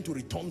preparing to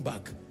return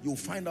back, you'll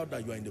find out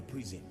that you are in the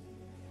prison.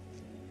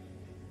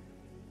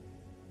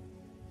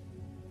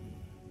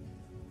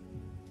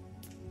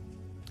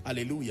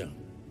 Hallelujah.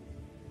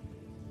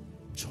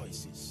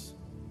 Choices.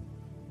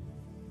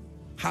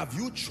 Have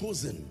you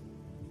chosen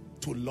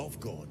to love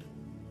God,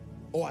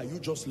 or are you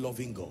just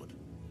loving God?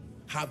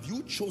 Have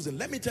you chosen?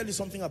 Let me tell you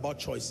something about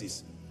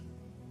choices.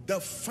 The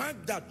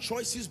fact that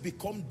choices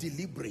become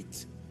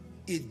deliberate,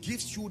 it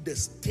gives you the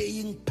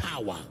staying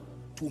power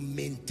to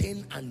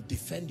maintain and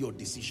defend your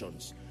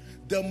decisions.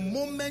 The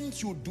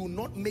moment you do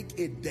not make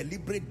a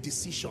deliberate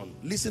decision,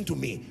 listen to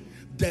me,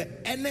 the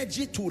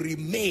energy to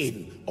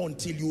remain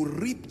until you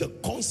reap the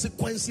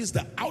consequences,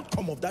 the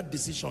outcome of that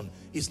decision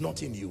is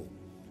not in you.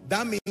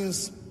 That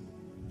means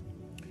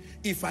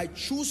if I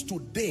choose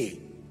today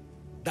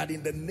that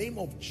in the name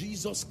of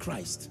Jesus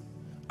Christ,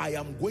 I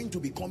am going to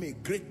become a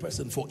great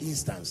person, for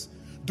instance,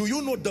 do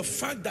you know the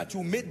fact that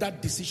you made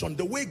that decision,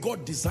 the way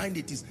God designed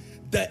it is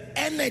the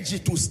energy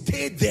to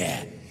stay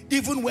there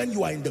even when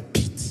you are in the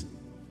pit.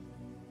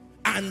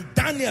 And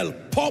Daniel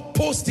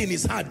purposed in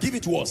his heart, give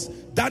it to us,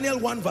 Daniel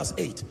 1 verse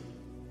 8.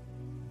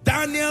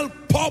 Daniel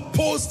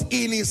purposed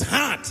in his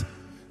heart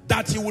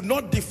that he would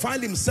not defile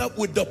himself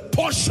with the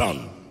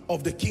portion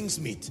of the king's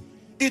meat.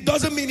 It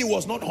doesn't mean he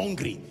was not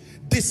hungry.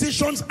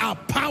 Decisions are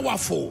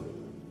powerful.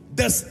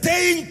 The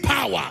staying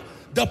power,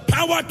 the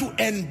power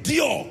to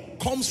endure,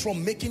 comes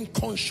from making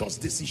conscious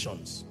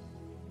decisions.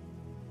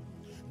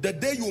 The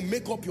day you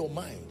make up your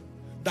mind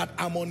that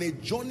I'm on a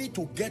journey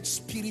to get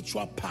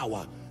spiritual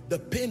power, the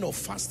pain of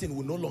fasting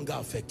will no longer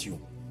affect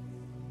you.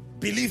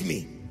 Believe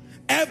me,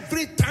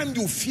 every time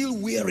you feel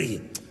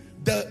weary,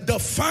 the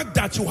fact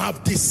that you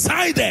have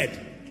decided,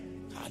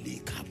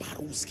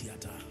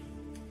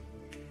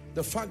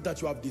 the fact that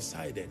you have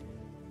decided,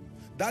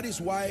 that is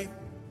why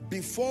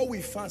before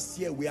we fast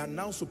here, we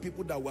announce to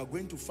people that we're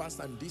going to fast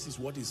and this is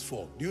what it's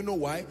for. Do you know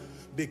why?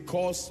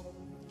 Because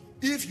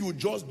if you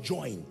just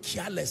join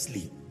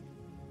carelessly,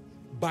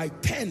 by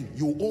 10,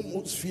 you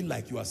almost feel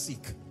like you are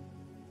sick.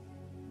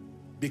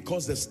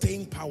 Because the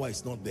staying power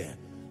is not there.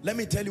 Let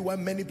me tell you why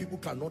many people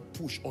cannot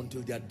push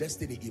until their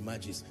destiny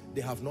emerges.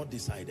 They have not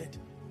decided.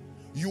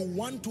 You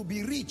want to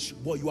be rich,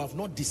 but you have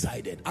not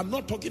decided. I'm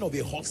not talking of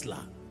a hustler.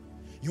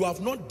 You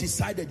have not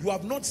decided. You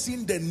have not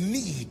seen the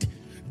need.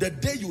 The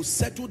day you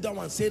settle down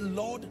and say,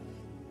 Lord,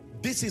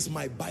 this is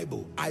my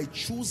Bible. I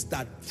choose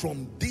that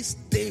from this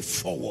day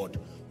forward,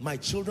 my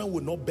children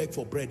will not beg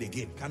for bread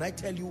again. Can I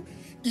tell you,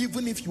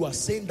 even if you are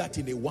saying that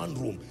in a one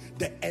room,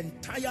 the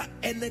entire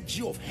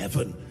energy of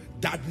heaven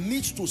that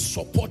needs to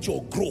support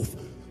your growth,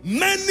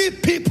 many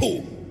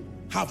people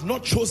have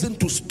not chosen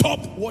to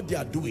stop what they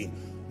are doing.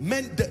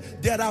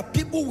 There are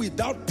people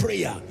without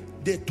prayer,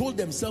 they told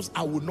themselves,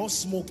 I will not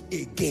smoke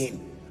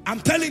again. I'm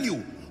telling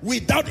you,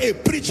 without a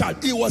preacher,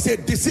 it was a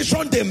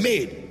decision they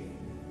made.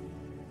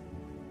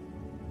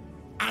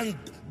 And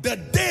the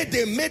day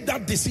they made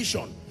that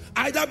decision,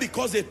 either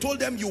because they told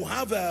them you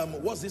have,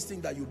 what's this thing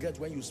that you get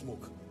when you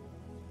smoke?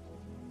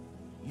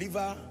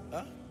 Liver,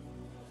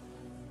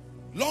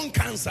 lung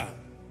cancer.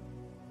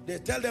 They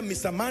tell them,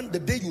 Mr. Man, the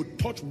day you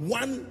touch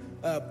one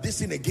this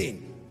thing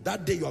again,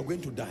 that day you are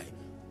going to die.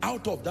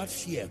 Out of that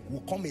fear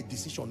will come a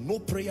decision. No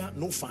prayer,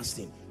 no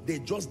fasting. They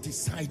just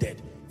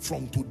decided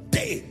from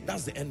today,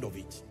 that's the end of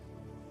it.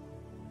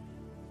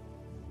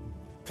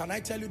 Can I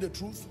tell you the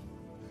truth?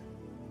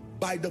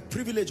 By the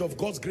privilege of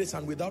God's grace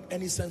and without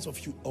any sense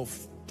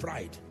of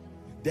pride,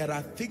 there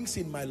are things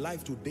in my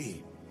life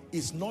today.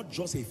 It's not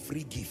just a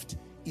free gift.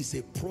 It's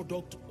a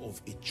product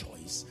of a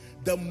choice.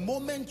 The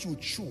moment you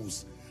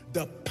choose,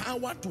 the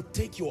power to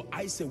take your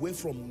eyes away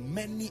from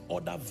many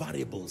other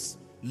variables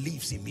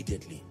leaves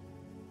immediately.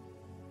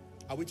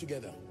 Are we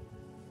together?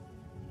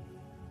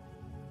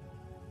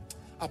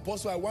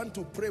 Apostle, I want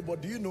to pray,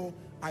 but do you know,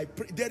 I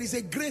pray. There is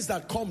a grace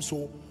that comes,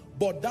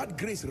 but that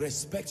grace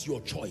respects your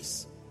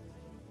choice.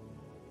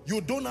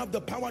 You don't have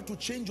the power to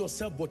change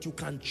yourself, but you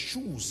can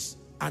choose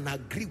and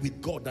agree with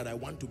God that I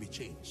want to be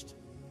changed.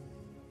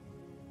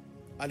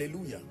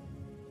 Hallelujah.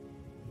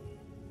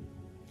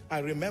 I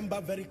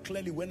remember very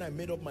clearly when I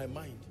made up my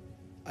mind,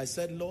 I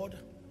said, Lord,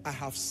 I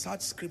have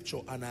searched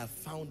scripture and I have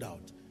found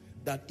out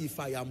that if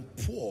I am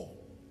poor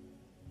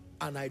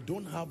and I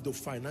don't have the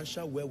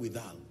financial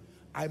wherewithal,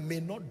 I may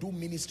not do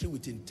ministry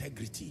with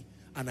integrity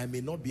and I may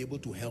not be able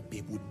to help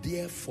people.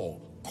 Therefore,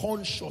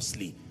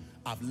 consciously,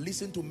 I've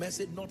listened to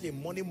message, not a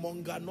money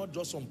monger, not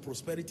just some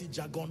prosperity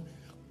jargon,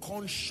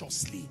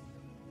 consciously,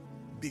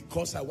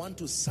 because I want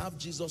to serve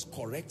Jesus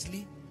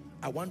correctly.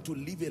 I want to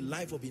live a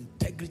life of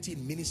integrity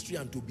in ministry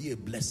and to be a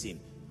blessing.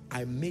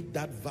 I made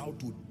that vow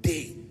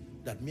today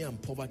that me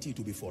and poverty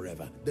to be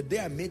forever. The day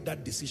I made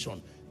that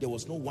decision, there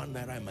was no 1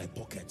 naira in my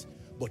pocket,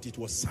 but it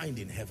was signed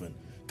in heaven.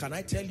 Can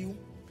I tell you,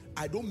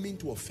 I don't mean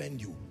to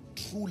offend you.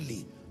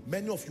 Truly,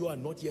 Many of you are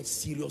not yet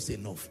serious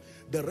enough.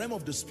 The realm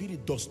of the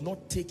spirit does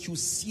not take you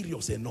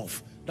serious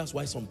enough. That's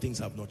why some things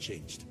have not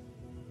changed.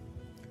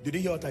 Did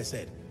you hear what I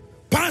said?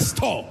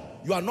 Pastor,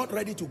 you are not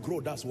ready to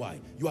grow. That's why.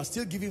 You are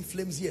still giving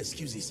flimsy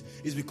excuses.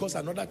 It's because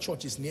another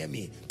church is near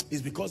me.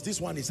 It's because this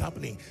one is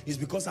happening. It's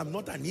because I'm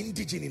not an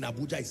indigene in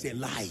Abuja. It's a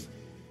lie.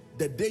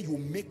 The day you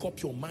make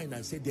up your mind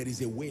and say there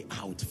is a way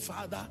out,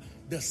 Father,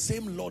 the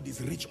same Lord is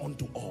rich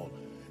unto all.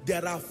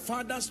 There are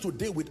fathers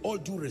today, with all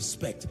due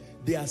respect,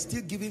 they are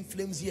still giving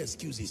flimsy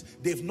excuses.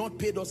 They've not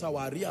paid us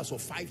our arrears for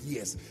 5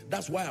 years.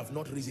 That's why I've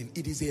not risen.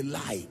 It is a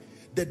lie.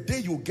 The day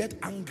you get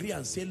angry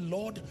and say,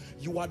 Lord,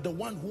 you are the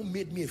one who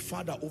made me a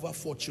father over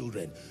 4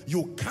 children.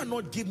 You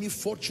cannot give me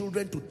 4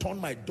 children to turn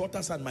my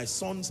daughters and my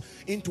sons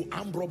into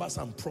armed robbers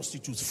and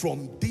prostitutes.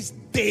 From this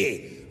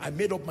day, I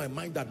made up my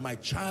mind that my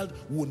child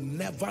will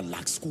never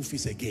lack school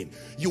fees again.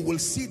 You will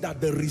see that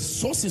the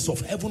resources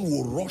of heaven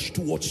will rush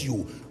towards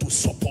you to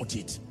support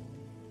it.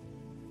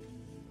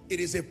 It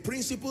is a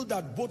principle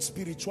that both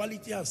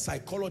spirituality and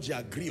psychology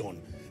agree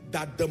on,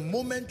 that the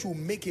moment you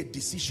make a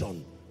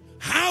decision,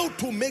 how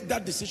to make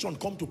that decision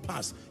come to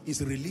pass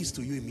is released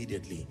to you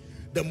immediately.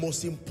 The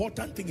most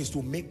important thing is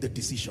to make the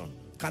decision.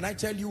 Can I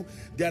tell you,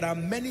 there are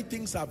many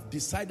things I've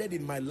decided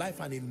in my life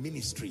and in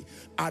ministry.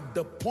 At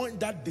the point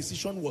that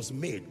decision was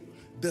made,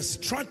 the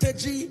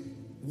strategy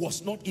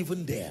was not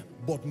even there,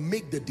 but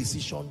make the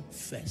decision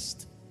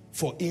first.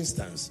 For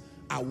instance,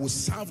 I will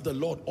serve the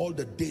Lord all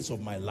the days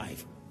of my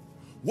life.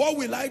 What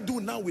will I do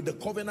now with the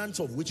covenants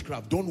of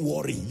witchcraft? Don't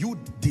worry, you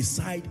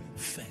decide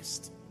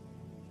first.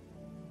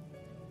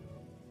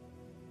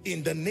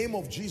 In the name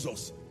of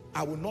Jesus,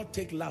 I will not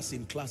take last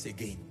in class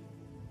again.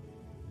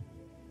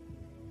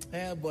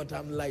 But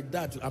I'm like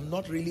that. I'm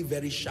not really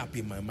very sharp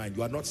in my mind.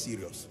 You are not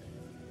serious.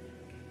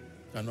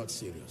 You are not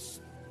serious.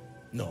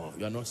 No,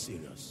 you are not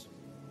serious.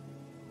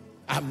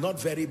 I'm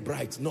not very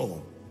bright.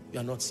 No,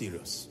 you are not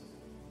serious.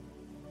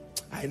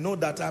 I know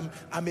that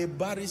I'm a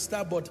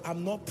barrister, but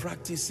I'm not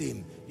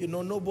practicing. You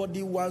know,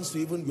 nobody wants to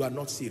even, you are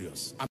not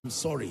serious. I'm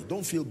sorry.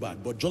 Don't feel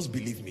bad, but just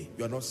believe me.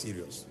 You are not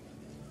serious.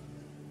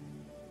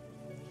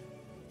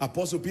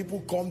 Apostle,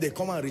 people come, they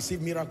come and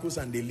receive miracles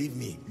and they leave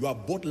me. You are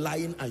both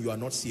lying and you are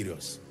not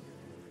serious.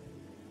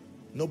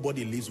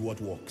 Nobody leaves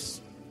what works.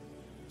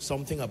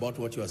 Something about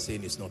what you are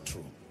saying is not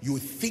true. You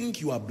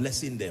think you are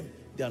blessing them.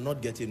 They are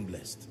not getting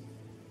blessed.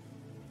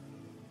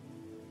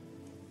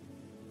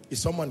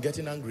 Is someone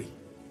getting angry?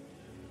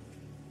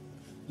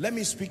 Let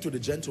me speak to the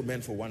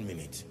gentleman for 1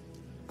 minute.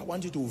 I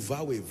want you to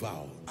vow a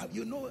vow.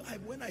 You know,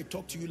 when I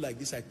talk to you like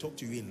this, I talk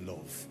to you in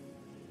love.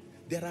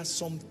 There are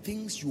some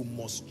things you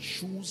must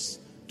choose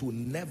to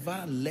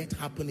never let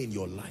happen in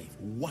your life.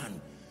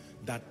 One,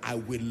 that I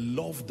will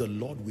love the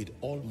Lord with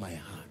all my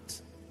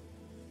heart.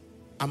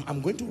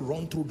 I'm going to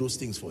run through those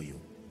things for you.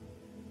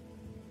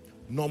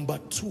 Number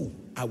two,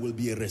 I will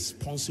be a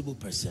responsible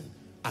person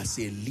as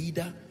a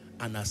leader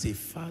and as a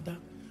father.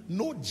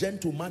 No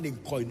gentleman in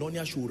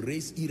Koinonia should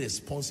raise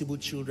irresponsible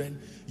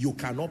children. You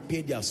cannot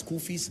pay their school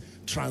fees,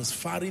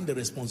 transferring the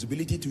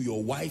responsibility to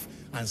your wife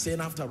and saying,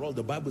 after all,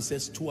 the Bible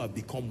says 2 have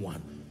become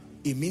 1.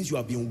 It means you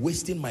have been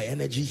wasting my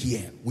energy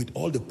here with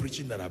all the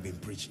preaching that I've been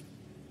preaching.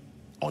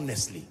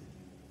 Honestly.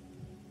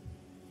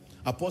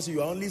 Apostle,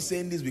 you are only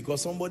saying this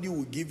because somebody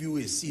will give you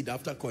a seed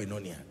after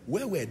Koinonia.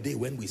 Where were they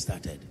when we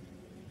started?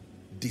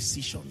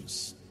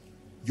 Decisions.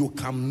 You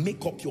can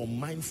make up your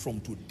mind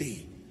from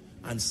today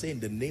and say, in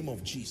the name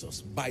of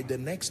Jesus, by the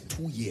next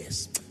 2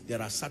 years,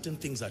 there are certain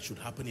things that should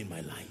happen in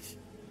my life.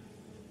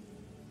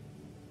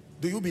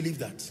 Do you believe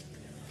that?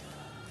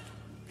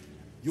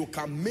 You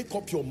can make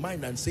up your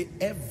mind and say,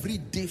 every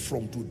day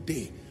from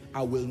today,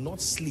 I will not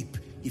sleep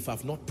if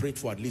I've not prayed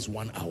for at least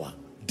 1 hour.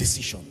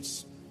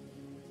 Decisions.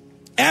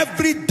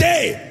 Every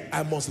day,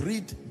 I must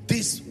read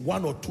these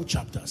 1 or 2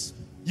 chapters.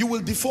 You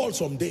will default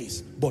some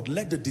days, but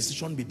let the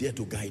decision be there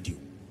to guide you.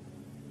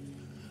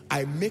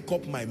 I make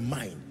up my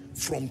mind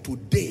from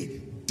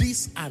today,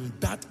 this and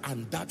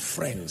that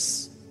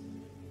friends.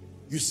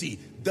 You see,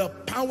 the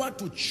power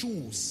to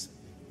choose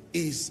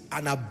is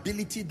an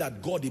ability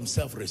that God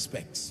himself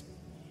respects.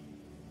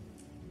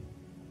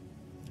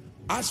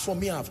 As for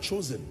me, I've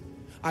chosen.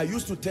 I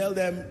used to tell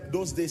them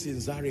those days in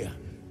Zaria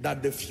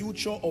that the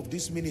future of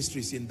this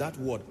ministry is in that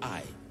word,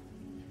 I,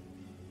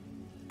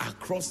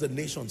 across the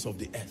nations of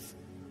the earth.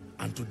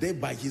 And today,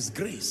 by his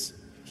grace,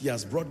 he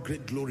has brought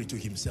great glory to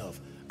himself,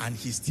 and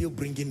he's still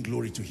bringing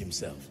glory to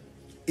himself.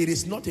 It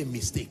is not a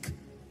mistake.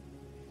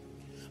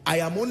 I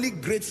am only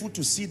grateful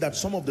to see that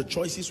some of the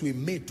choices we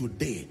made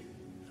today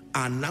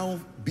are now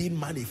being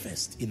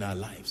manifest in our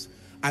lives.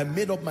 I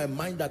made up my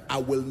mind that I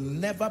will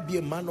never be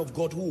a man of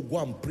God who will go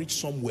and preach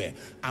somewhere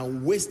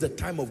and waste the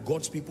time of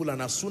God's people,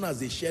 and as soon as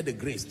they share the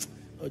grace,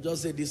 I'll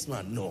just say, this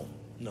man, no.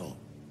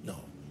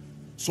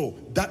 So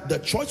that the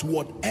choice,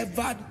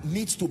 whatever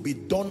needs to be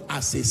done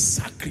as a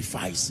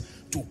sacrifice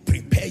to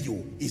prepare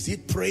you, is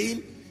it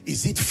praying?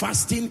 Is it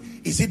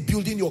fasting? Is it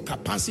building your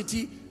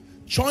capacity?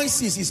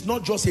 Choices is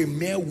not just a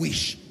mere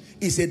wish.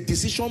 It's a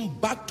decision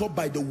backed up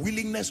by the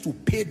willingness to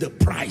pay the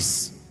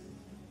price.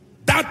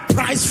 That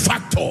price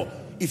factor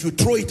If you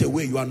throw it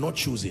away, you are not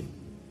choosing.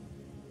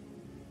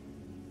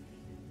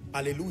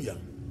 Hallelujah.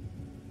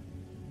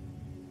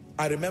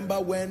 I remember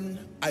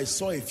when I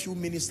saw a few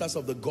ministers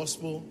of the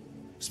gospel,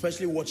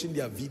 especially watching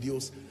their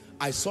videos,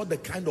 I saw the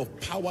kind of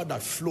power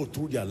that flowed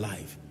through their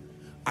life.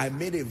 I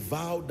made a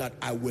vow that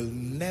I will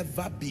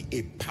never be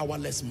a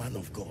powerless man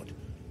of God.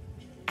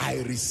 I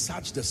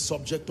researched the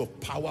subject of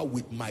power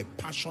with my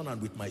passion and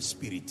with my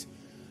spirit.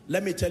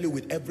 Let me tell you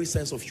with every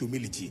sense of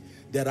humility,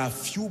 there are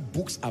few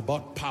books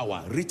about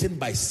power written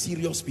by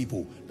serious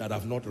people that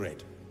I've not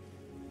read.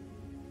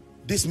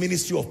 This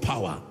ministry of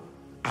power,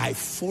 I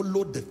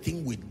followed the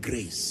thing with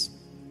grace.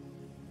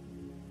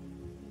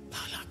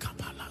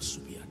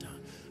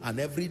 And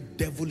every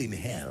devil in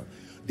hell,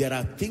 there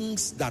are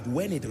things that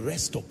when it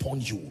rests upon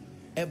you,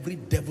 every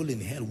devil in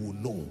hell will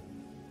know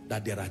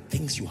that there are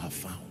things you have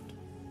found.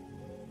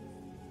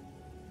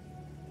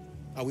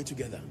 Are we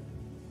together?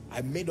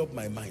 I made up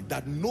my mind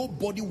that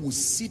nobody will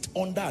sit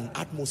under an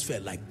atmosphere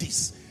like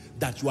this,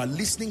 that you are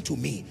listening to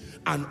me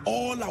and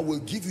all I will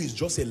give you is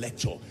just a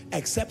lecture,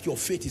 except your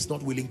faith is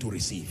not willing to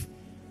receive.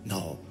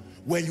 No.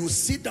 When you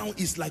sit down,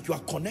 it's like you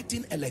are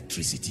connecting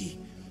electricity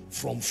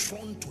from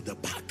front to the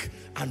back,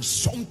 and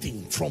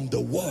something from the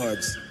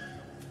words,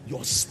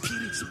 your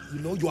spirit, you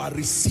know, you are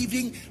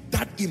receiving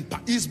that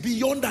impact. Is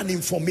beyond an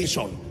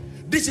information.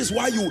 This is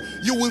why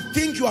you will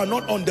think you are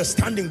not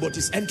understanding, but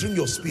it's entering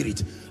your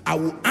spirit. I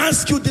will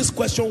ask you this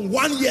question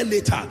 1 year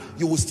later,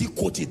 you will still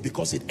quote it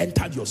because it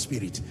entered your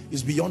spirit.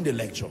 It's beyond the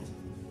lecture.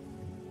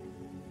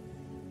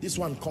 This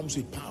one comes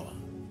with power.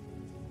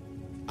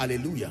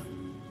 Hallelujah.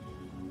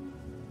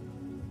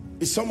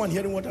 Is someone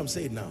hearing what I'm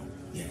saying now?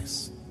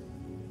 Yes.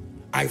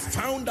 I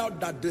found out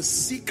that the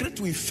secret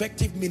to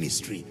effective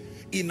ministry,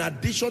 in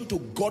addition to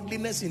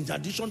godliness, in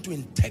addition to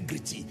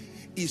integrity,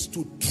 is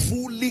to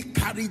truly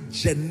carry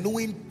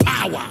genuine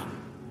power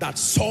that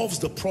solves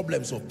the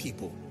problems of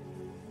people.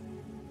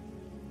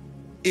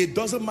 It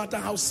doesn't matter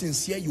how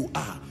sincere you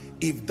are.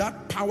 If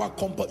that power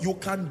comes, you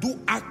can do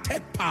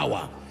acted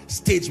power,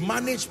 stage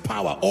managed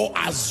power, or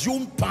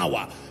assumed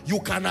power. You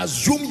can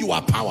assume you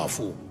are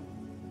powerful.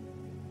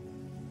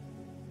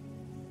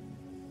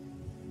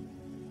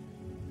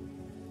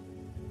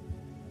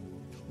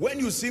 When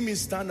you see me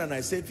stand and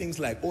I say things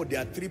like, oh,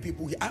 there are 3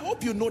 people here, I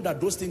hope you know that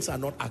those things are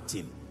not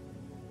acting.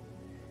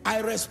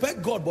 I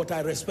respect God, but I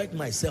respect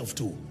myself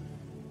too.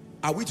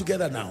 Are we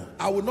together now?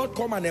 I will not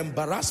come and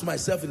embarrass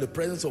myself in the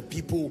presence of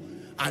people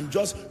and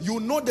just, you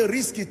know the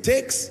risk it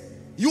takes,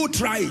 you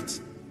try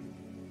it.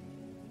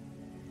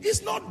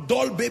 It's not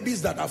doll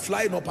babies that are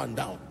flying up and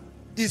down.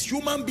 It's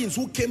human beings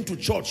who came to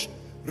church,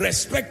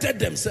 respected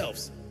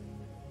themselves.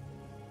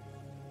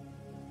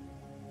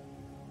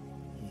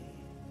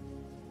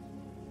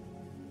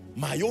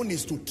 My own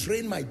is to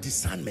train my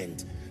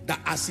discernment that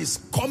as it's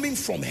coming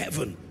from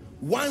heaven,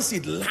 once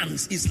it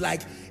lands, it's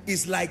like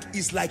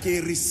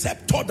a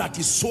receptor that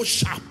is so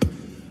sharp.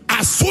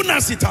 As soon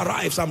as it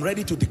arrives, I'm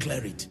ready to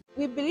declare it.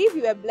 We believe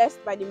you were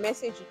blessed by the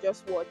message you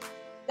just watched.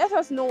 Let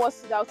us know what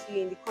stood out to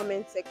you in the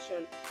comment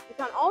section. You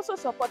can also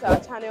support our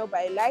channel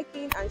by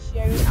liking and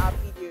sharing our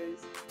videos,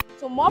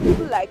 so more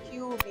people like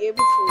you will be able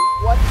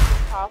to watch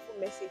these powerful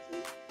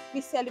messages.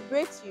 We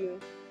celebrate you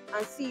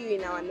and see you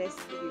in our next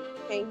video.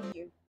 Thank you.